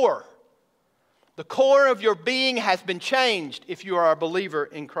core. The core of your being has been changed if you are a believer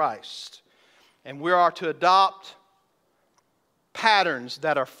in Christ. And we are to adopt patterns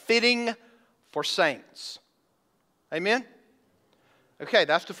that are fitting for saints. Amen? Okay,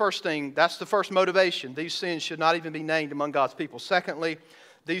 that's the first thing. That's the first motivation. These sins should not even be named among God's people. Secondly,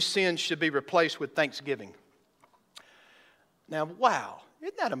 these sins should be replaced with thanksgiving. Now, wow,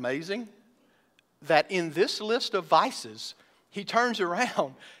 isn't that amazing? That in this list of vices, he turns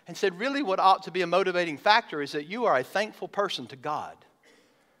around and said, really what ought to be a motivating factor is that you are a thankful person to God.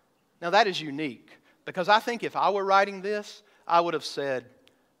 Now, that is unique, because I think if I were writing this, I would have said,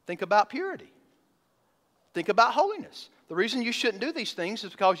 think about purity. Think about holiness. The reason you shouldn't do these things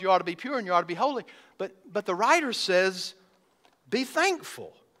is because you ought to be pure and you ought to be holy. But the writer says, be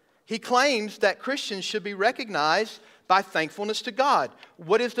thankful. He claims that Christians should be recognized by thankfulness to God.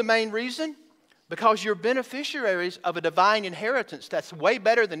 What is the main reason? Because you're beneficiaries of a divine inheritance that's way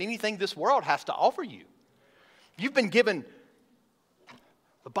better than anything this world has to offer you. You've been given,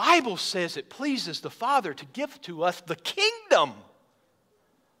 the Bible says it pleases the Father to give to us the kingdom.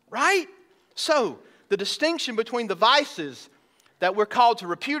 Right? So, the distinction between the vices that we're called to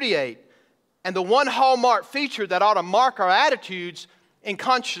repudiate and the one hallmark feature that ought to mark our attitudes in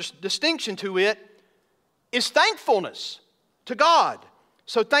conscious distinction to it is thankfulness to God.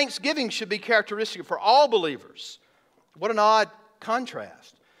 So thanksgiving should be characteristic for all believers. What an odd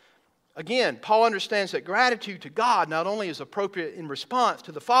contrast. Again, Paul understands that gratitude to God not only is appropriate in response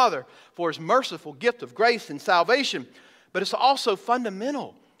to the Father for His merciful gift of grace and salvation, but it's also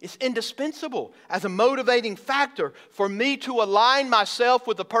fundamental. It's indispensable as a motivating factor for me to align myself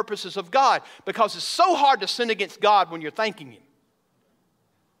with the purposes of God, because it's so hard to sin against God when you're thanking Him.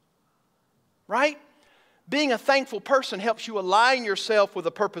 Right? Being a thankful person helps you align yourself with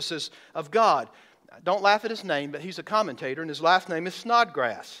the purposes of God. Don't laugh at his name, but he's a commentator, and his last name is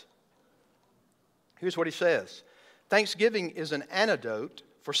Snodgrass. Here's what he says. Thanksgiving is an antidote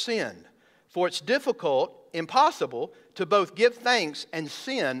for sin, for it's difficult, impossible, to both give thanks and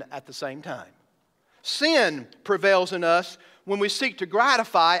sin at the same time. Sin prevails in us when we seek to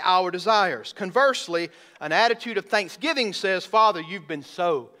gratify our desires. Conversely, an attitude of thanksgiving says, Father, you've been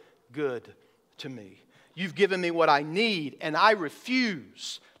so good to me. You've given me what I need, and I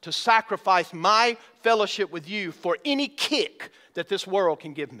refuse to sacrifice my fellowship with you for any kick that this world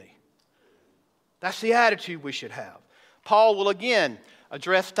can give me. That's the attitude we should have. Paul will again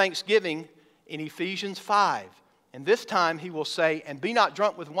address thanksgiving in Ephesians 5. And this time he will say, and be not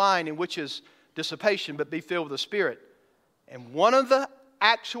drunk with wine, in which is dissipation, but be filled with the Spirit. And one of the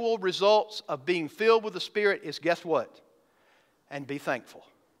actual results of being filled with the Spirit is, guess what? And be thankful.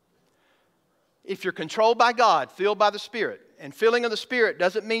 If you're controlled by God, filled by the Spirit, and filling of the Spirit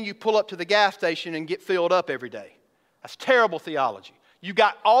doesn't mean you pull up to the gas station and get filled up every day. That's terrible theology. You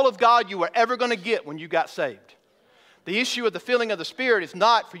got all of God you were ever going to get when you got saved. The issue of the filling of the Spirit is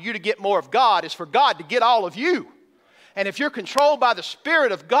not for you to get more of God, it's for God to get all of you. And if you're controlled by the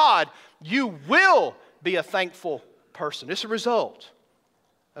Spirit of God, you will be a thankful person. It's a result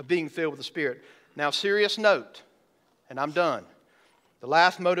of being filled with the Spirit. Now, serious note, and I'm done. The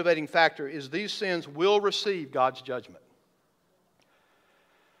last motivating factor is these sins will receive God's judgment.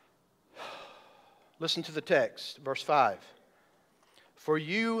 Listen to the text, verse 5. For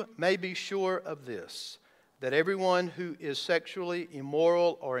you may be sure of this, that everyone who is sexually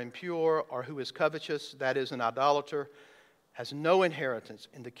immoral or impure or who is covetous, that is, an idolater, has no inheritance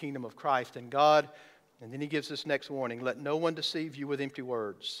in the kingdom of Christ and God. And then he gives this next warning, let no one deceive you with empty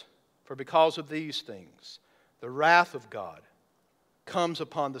words. For because of these things, the wrath of God comes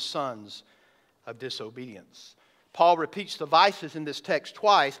upon the sons of disobedience. Paul repeats the vices in this text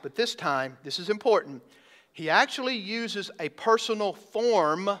twice, but this time, this is important, he actually uses a personal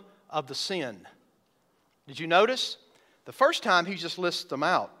form of the sin. Did you notice? The first time he just lists them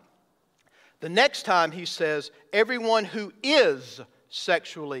out. The next time he says, everyone who is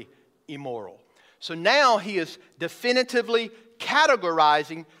sexually immoral. So now he is definitively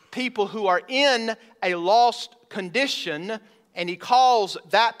categorizing people who are in a lost condition, and he calls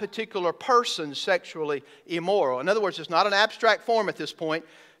that particular person sexually immoral. In other words, it's not an abstract form at this point.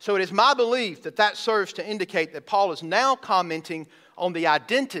 So it is my belief that that serves to indicate that Paul is now commenting on the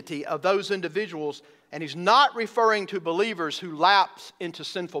identity of those individuals, and he's not referring to believers who lapse into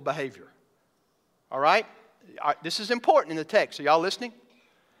sinful behavior. All right? This is important in the text. Are y'all listening?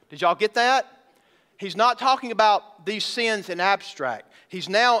 Did y'all get that? He's not talking about these sins in abstract. He's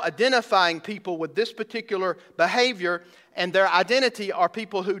now identifying people with this particular behavior, and their identity are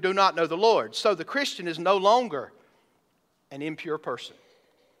people who do not know the Lord. So the Christian is no longer an impure person.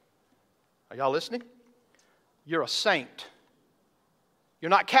 Are y'all listening? You're a saint. You're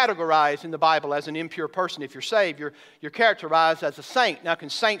not categorized in the Bible as an impure person. If you're saved, you're characterized as a saint. Now, can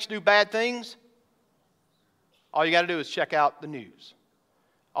saints do bad things? All you got to do is check out the news.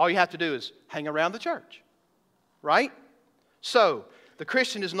 All you have to do is hang around the church. Right? So, the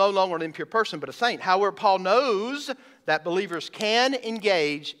Christian is no longer an impure person, but a saint. However, Paul knows that believers can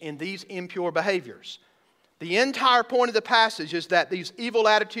engage in these impure behaviors. The entire point of the passage is that these evil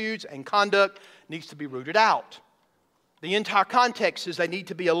attitudes and conduct needs to be rooted out. The entire context is they need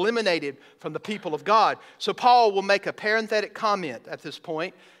to be eliminated from the people of God. So Paul will make a parenthetic comment at this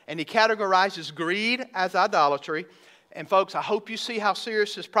point, and he categorizes greed as idolatry. And folks, I hope you see how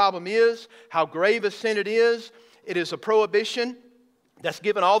serious this problem is, how grave a sin it is. It is a prohibition that's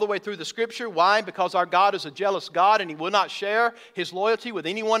given all the way through the Scripture. Why? Because our God is a jealous God, and He will not share His loyalty with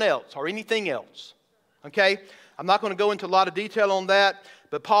anyone else or anything else. Okay? I'm not going to go into a lot of detail on that,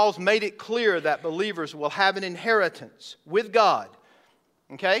 but Paul's made it clear that believers will have an inheritance with God.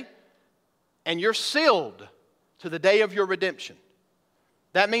 Okay? And you're sealed to the day of your redemption.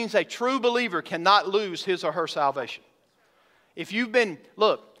 That means a true believer cannot lose his or her salvation. If you've been,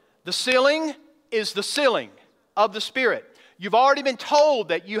 look, The sealing is the sealing of the Spirit. You've already been told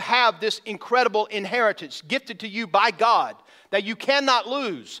that you have this incredible inheritance gifted to you by God that you cannot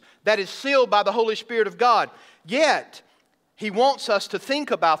lose, that is sealed by the Holy Spirit of God. Yet, He wants us to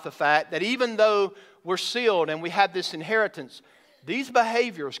think about the fact that even though we're sealed and we have this inheritance, these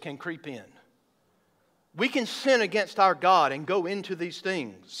behaviors can creep in. We can sin against our God and go into these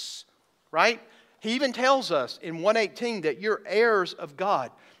things, right? He even tells us in 1:18 that you're heirs of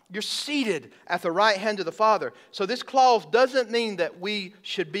God. You're seated at the right hand of the Father. So this clause doesn't mean that we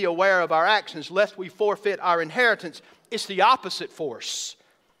should be aware of our actions lest we forfeit our inheritance. It's the opposite force.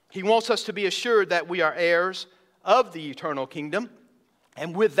 He wants us to be assured that we are heirs of the eternal kingdom.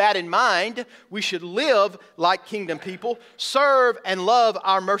 And with that in mind, we should live like kingdom people, serve and love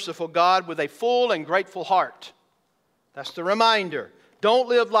our merciful God with a full and grateful heart. That's the reminder. Don't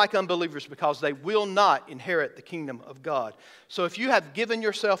live like unbelievers because they will not inherit the kingdom of God. So if you have given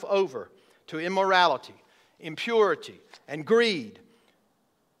yourself over to immorality, impurity, and greed,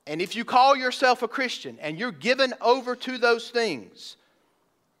 and if you call yourself a Christian and you're given over to those things,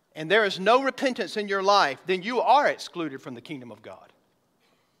 and there is no repentance in your life, then you are excluded from the kingdom of God.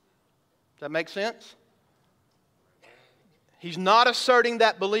 Does that make sense? He's not asserting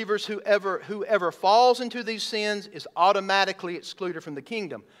that believers whoever falls into these sins is automatically excluded from the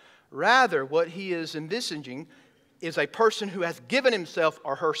kingdom. Rather, what he is envisaging is a person who has given himself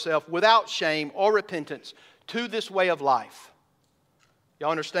or herself without shame or repentance to this way of life. Y'all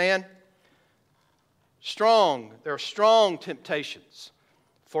understand? There are strong temptations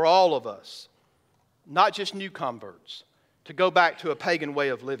for all of us, not just new converts, to go back to a pagan way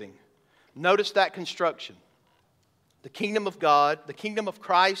of living. Notice that construction. The kingdom of God, the kingdom of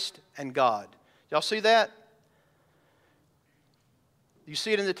Christ and God. Y'all see that? You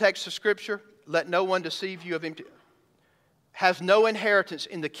see it in the text of Scripture? Let no one deceive you of empty. Has no inheritance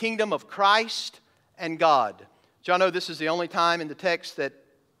in the kingdom of Christ and God. Do y'all know this is the only time in the text that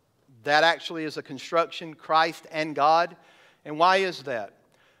actually is a construction, Christ and God? And why is that?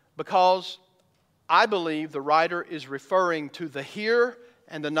 Because I believe the writer is referring to the here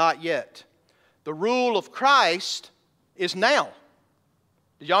and the not yet. The rule of Christ is now.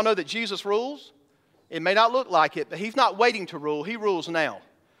 Did y'all know that Jesus rules? It may not look like it, but He's not waiting to rule. He rules now.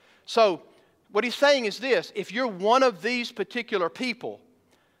 So, what He's saying is this: if you're one of these particular people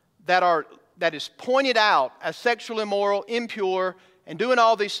that is pointed out as sexually immoral, impure, and doing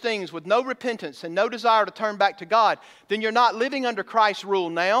all these things with no repentance and no desire to turn back to God, then you're not living under Christ's rule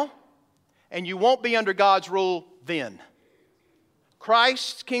now, and you won't be under God's rule then.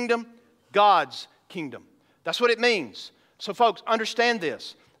 Christ's kingdom, God's kingdom. That's what it means. So folks, understand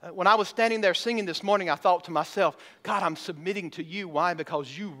this. When I was standing there singing this morning, I thought to myself, God, I'm submitting to you. Why?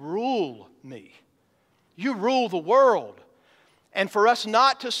 Because you rule me. You rule the world. And for us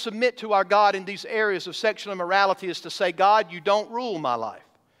not to submit to our God in these areas of sexual immorality is to say, God, you don't rule my life.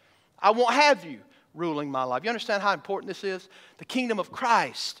 I won't have you ruling my life. You understand how important this is? The kingdom of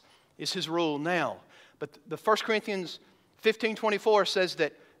Christ is His rule now. But the 1 Corinthians 15:24 says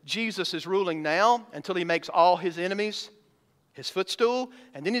that Jesus is ruling now until He makes all His enemies His footstool,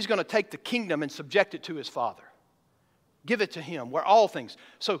 and then He's going to take the kingdom and subject it to His Father. Give it to Him, where all things.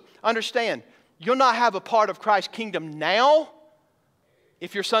 So understand, you'll not have a part of Christ's kingdom now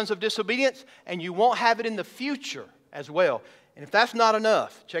if you're sons of disobedience, and you won't have it in the future as well. And if that's not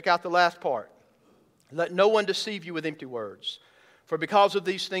enough, check out the last part. Let no one deceive you with empty words. For because of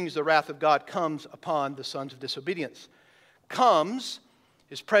these things the wrath of God comes upon the sons of disobedience. Comes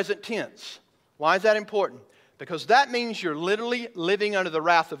is present tense. Why is that important? Because that means you're literally living under the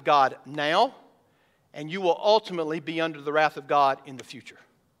wrath of God now, and you will ultimately be under the wrath of God in the future.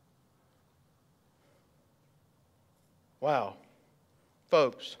 Wow.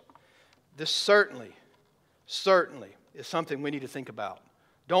 Folks, this certainly is something we need to think about.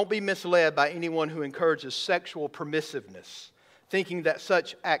 Don't be misled by anyone who encourages sexual permissiveness, thinking that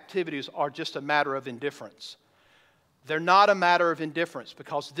such activities are just a matter of indifference. They're not a matter of indifference,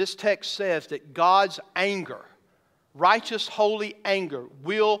 because this text says that God's anger, righteous, holy anger,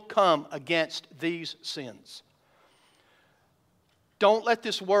 will come against these sins. Don't let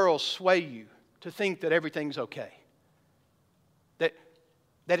this world sway you to think that everything's okay.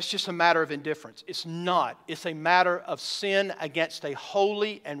 That it's just a matter of indifference. It's not. It's a matter of sin against a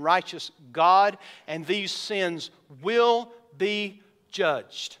holy and righteous God, and these sins will be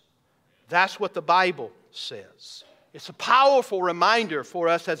judged. That's what the Bible says. It's a powerful reminder for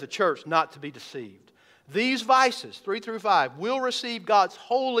us as a church not to be deceived. These vices, 3 through 5, will receive God's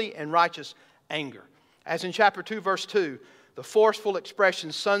holy and righteous anger. As in chapter 2, verse 2, the forceful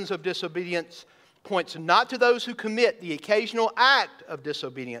expression, sons of disobedience, points not to those who commit the occasional act of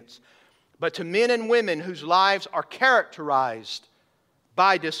disobedience, but to men and women whose lives are characterized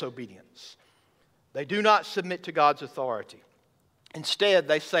by disobedience. They do not submit to God's authority. Instead,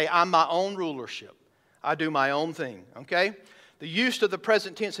 they say, I'm my own rulership. I do my own thing. Okay? The use of the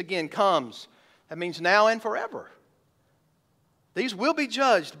present tense again comes. That means now and forever. These will be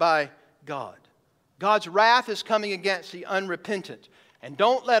judged by God. God's wrath is coming against the unrepentant. And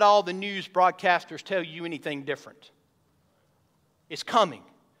don't let all the news broadcasters tell you anything different. It's coming.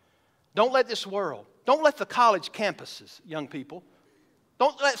 Don't let this world, don't let the college campuses, young people,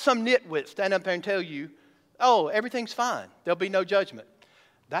 don't let some nitwit stand up there and tell you, oh, everything's fine. There'll be no judgment.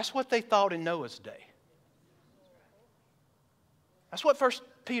 That's what they thought in Noah's day. That's what 1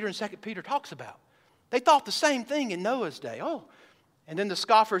 Peter and 2 Peter talks about. They thought the same thing in Noah's day. Oh, and then the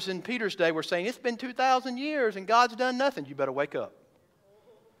scoffers in Peter's day were saying, it's been 2,000 years and God's done nothing. You better wake up.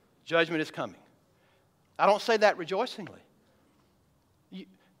 Judgment is coming. I don't say that rejoicingly.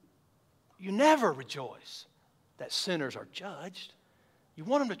 You never rejoice that sinners are judged. You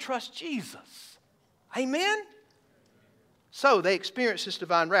want them to trust Jesus. Amen? So they experience this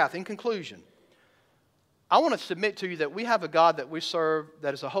divine wrath. In conclusion, I want to submit to you that we have a God that we serve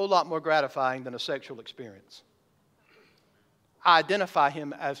that is a whole lot more gratifying than a sexual experience. I identify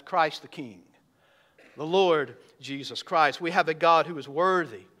him as Christ the King, the Lord Jesus Christ. We have a God who is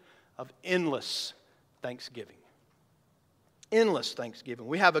worthy of endless thanksgiving. Endless thanksgiving.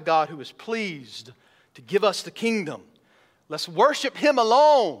 We have a God who is pleased to give us the kingdom. Let's worship him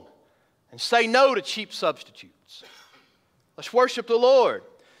alone and say no to cheap substitutes. Let's worship the Lord.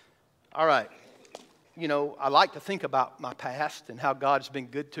 All right. You know, I like to think about my past and how God has been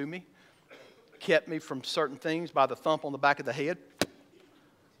good to me. Kept me from certain things by the thump on the back of the head.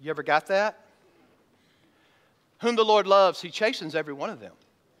 You ever got that? Whom the Lord loves, he chastens every one of them.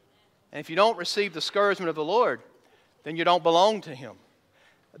 And if you don't receive the scourgement of the Lord, then you don't belong to him.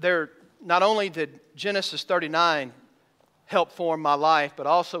 Not only did Genesis 39 help form my life, but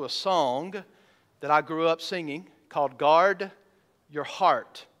also a song that I grew up singing called Guard Your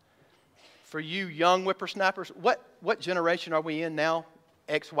Heart. For you young whippersnappers, what generation are we in now?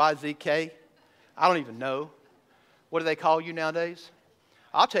 X, Y, Z, K? I don't even know. What do they call you nowadays?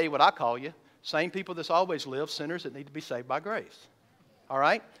 I'll tell you what I call you. Same people that's always lived, sinners that need to be saved by grace. All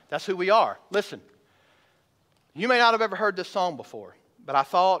right? That's who we are. Listen, you may not have ever heard this song before, but I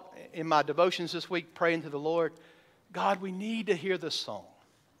thought in my devotions this week, praying to the Lord, God, we need to hear this song.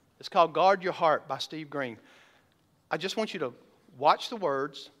 It's called Guard Your Heart by Steve Green. I just want you to watch the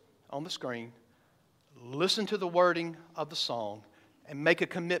words on the screen, listen to the wording of the song, and make a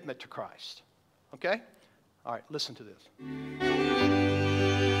commitment to Christ. Okay? All right, listen to this.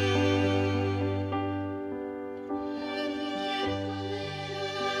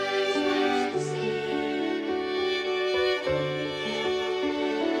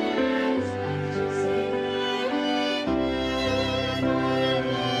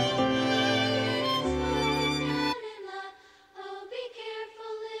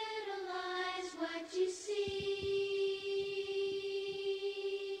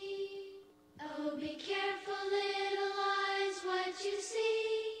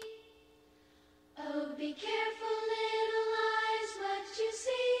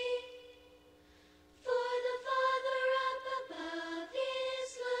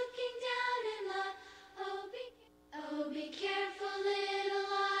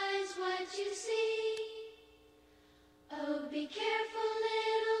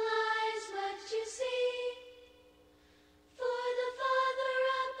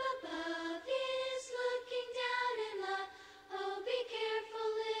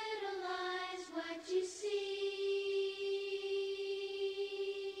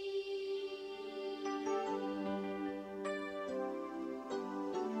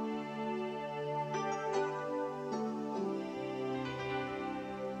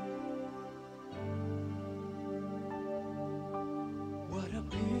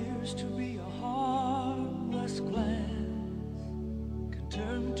 To be a harmless glance can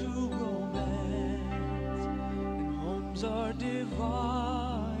turn to romance, and homes are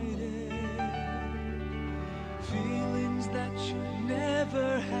divided. Feelings that should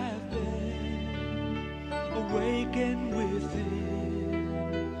never have been awaken within,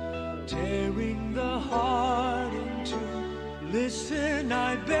 tearing the heart in two. Listen,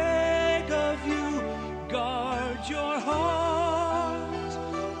 I beg of you, guard your heart.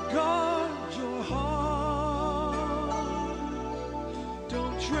 Guard your heart.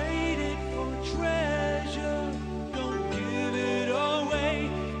 Don't trade it for treasure. Don't give it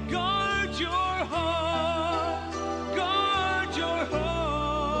away. Guard your heart. Guard your heart.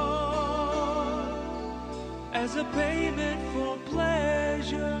 As a payment for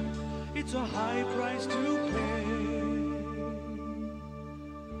pleasure, it's a high price to pay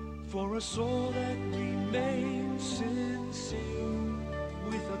for a soul that remains sincere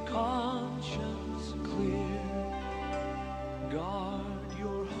with a conscience clear. Guard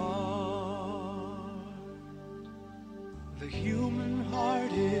your heart. The human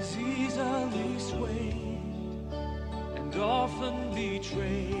heart is easily swayed and often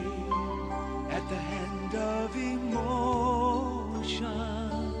betrayed at the hand of emotion.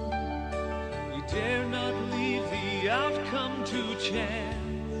 We dare not leave the outcome to chance.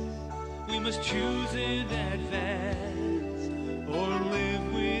 We must choose in advance or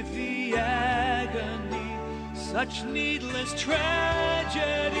live with the agony, such needless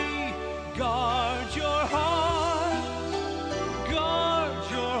tragedy. Guard your heart,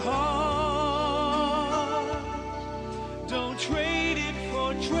 guard your heart. Don't trade it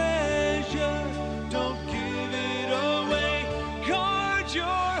for treasure, don't give it away. Guard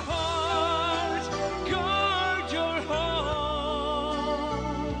your heart, guard your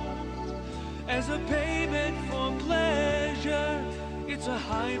heart. As a payment for pleasure, it's a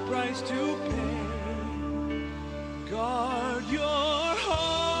high price to pay. Guard your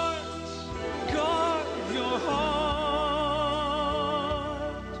heart, guard your heart.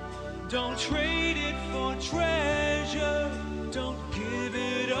 Don't trade it for treasure, don't give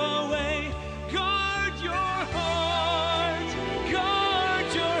it away. Guard your heart,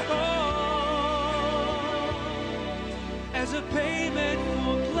 guard your heart. As a payment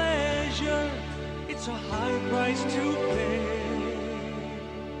for pleasure, it's a high price to pay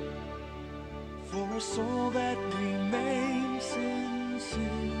for a soul that remains sincere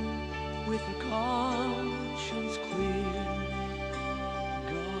with a conscience clear.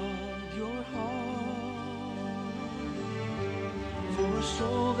 Guard your heart for a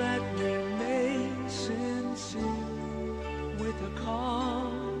soul that remains sincere with a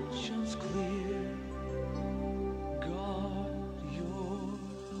conscience clear. Guard your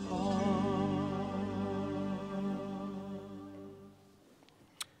heart.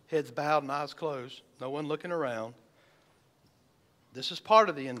 Heads bowed and eyes closed, no one looking around. This is part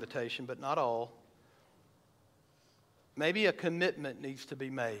of the invitation, but not all. Maybe a commitment needs to be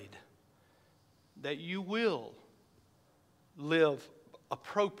made that you will live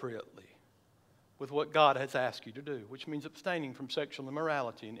appropriately with what God has asked you to do, which means abstaining from sexual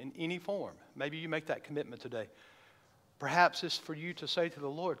immorality in any form. Maybe you make that commitment today. Perhaps it's for you to say to the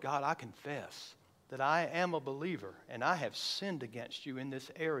Lord, God, I confess that I am a believer and I have sinned against you in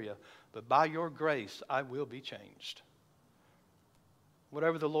this area, but by your grace I will be changed.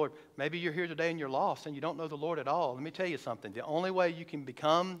 Whatever the Lord, maybe you're here today and you're lost and you don't know the Lord at all. Let me tell you something. The only way you can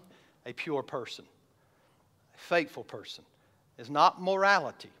become a pure person, a faithful person, is not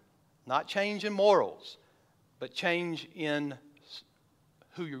morality, not change in morals, but change in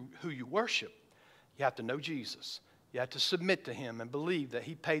who you worship. You have to know Jesus. You have to submit to Him and believe that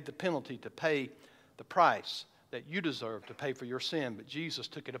He paid the penalty to pay the price that you deserve to pay for your sin, but Jesus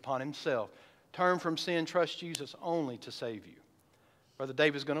took it upon Himself. Turn from sin, trust Jesus only to save you. Brother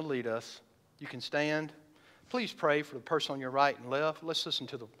David's going to lead us. You can stand. Please pray for the person on your right and left. Let's listen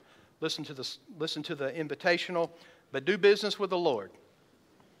to the invitational, but do business with the Lord.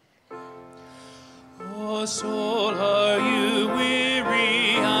 Oh, soul, are you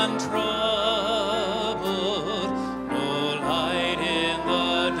weary and troubled? No light in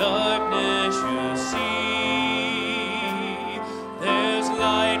the darkness you see. There's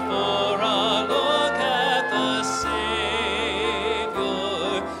light for a look at the Savior,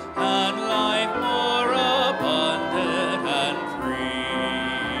 and life more abundant and free.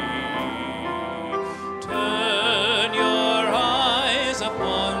 Turn your eyes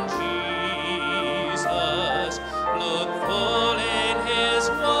upon Jesus. Look full in His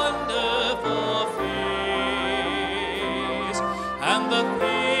wonderful face, and the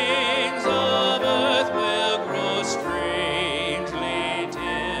things of earth will grow strangely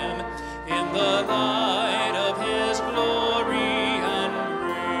dim in the light of His glory and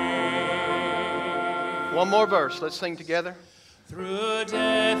grace. One more verse. Let's sing together. Through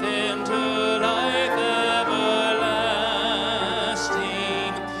death into life everlasting,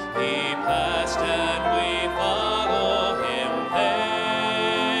 He passed and we follow Him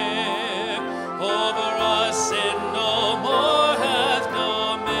there. Over us sin no more hath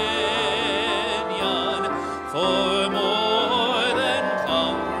dominion, for more than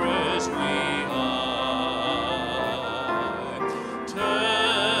conquerors we are.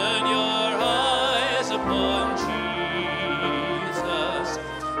 Turn your eyes upon Jesus.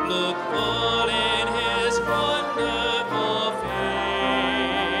 Look full in His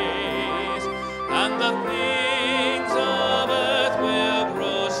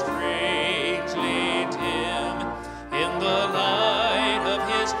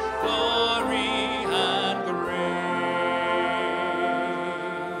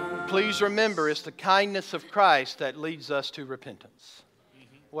always remember it's the kindness of Christ that leads us to repentance.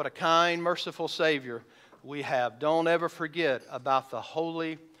 What a kind, merciful Savior we have. Don't ever forget about the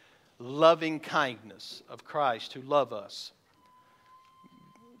holy, loving kindness of Christ who loves us.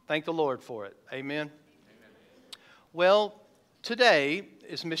 Thank the Lord for it. Amen. Well, today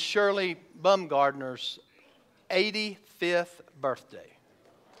is Miss Shirley Bumgardner's 85th birthday.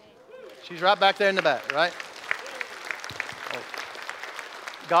 She's right back there in the back, right? Oh.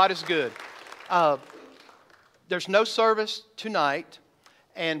 God is good. There's no service tonight,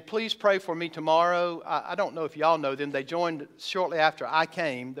 and please pray for me tomorrow. I don't know if y'all know them. They joined shortly after I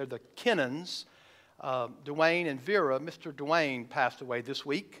came. They're the Kennons, Dwayne and Vera. Mr. Dwayne passed away this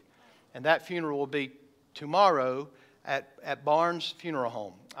week, and that funeral will be tomorrow at Barnes Funeral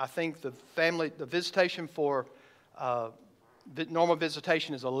Home. I think the visitation for normal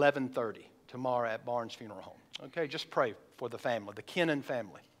visitation is 11:30 tomorrow at Barnes Funeral Home. Okay, just pray for the family, the Kennon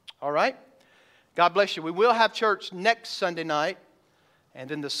family. All right? God bless you. We will have church next Sunday night. And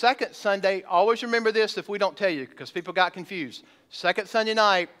then the second Sunday, always remember this if we don't tell you, because people got confused. Second Sunday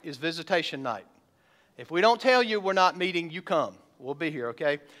night is visitation night. If we don't tell you we're not meeting, you come. We'll be here,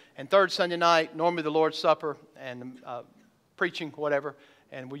 okay? And third Sunday night, normally the Lord's Supper and preaching, whatever.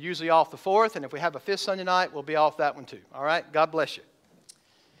 And we're usually off the fourth. And if we have a fifth Sunday night, we'll be off that one too. All right? God bless you.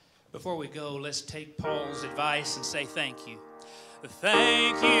 Before we go, let's take Paul's advice and say thank you.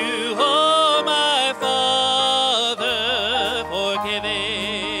 Thank you, oh my Father, for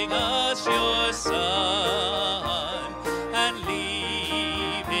giving us your Son and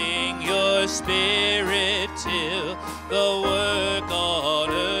leaving your Spirit till the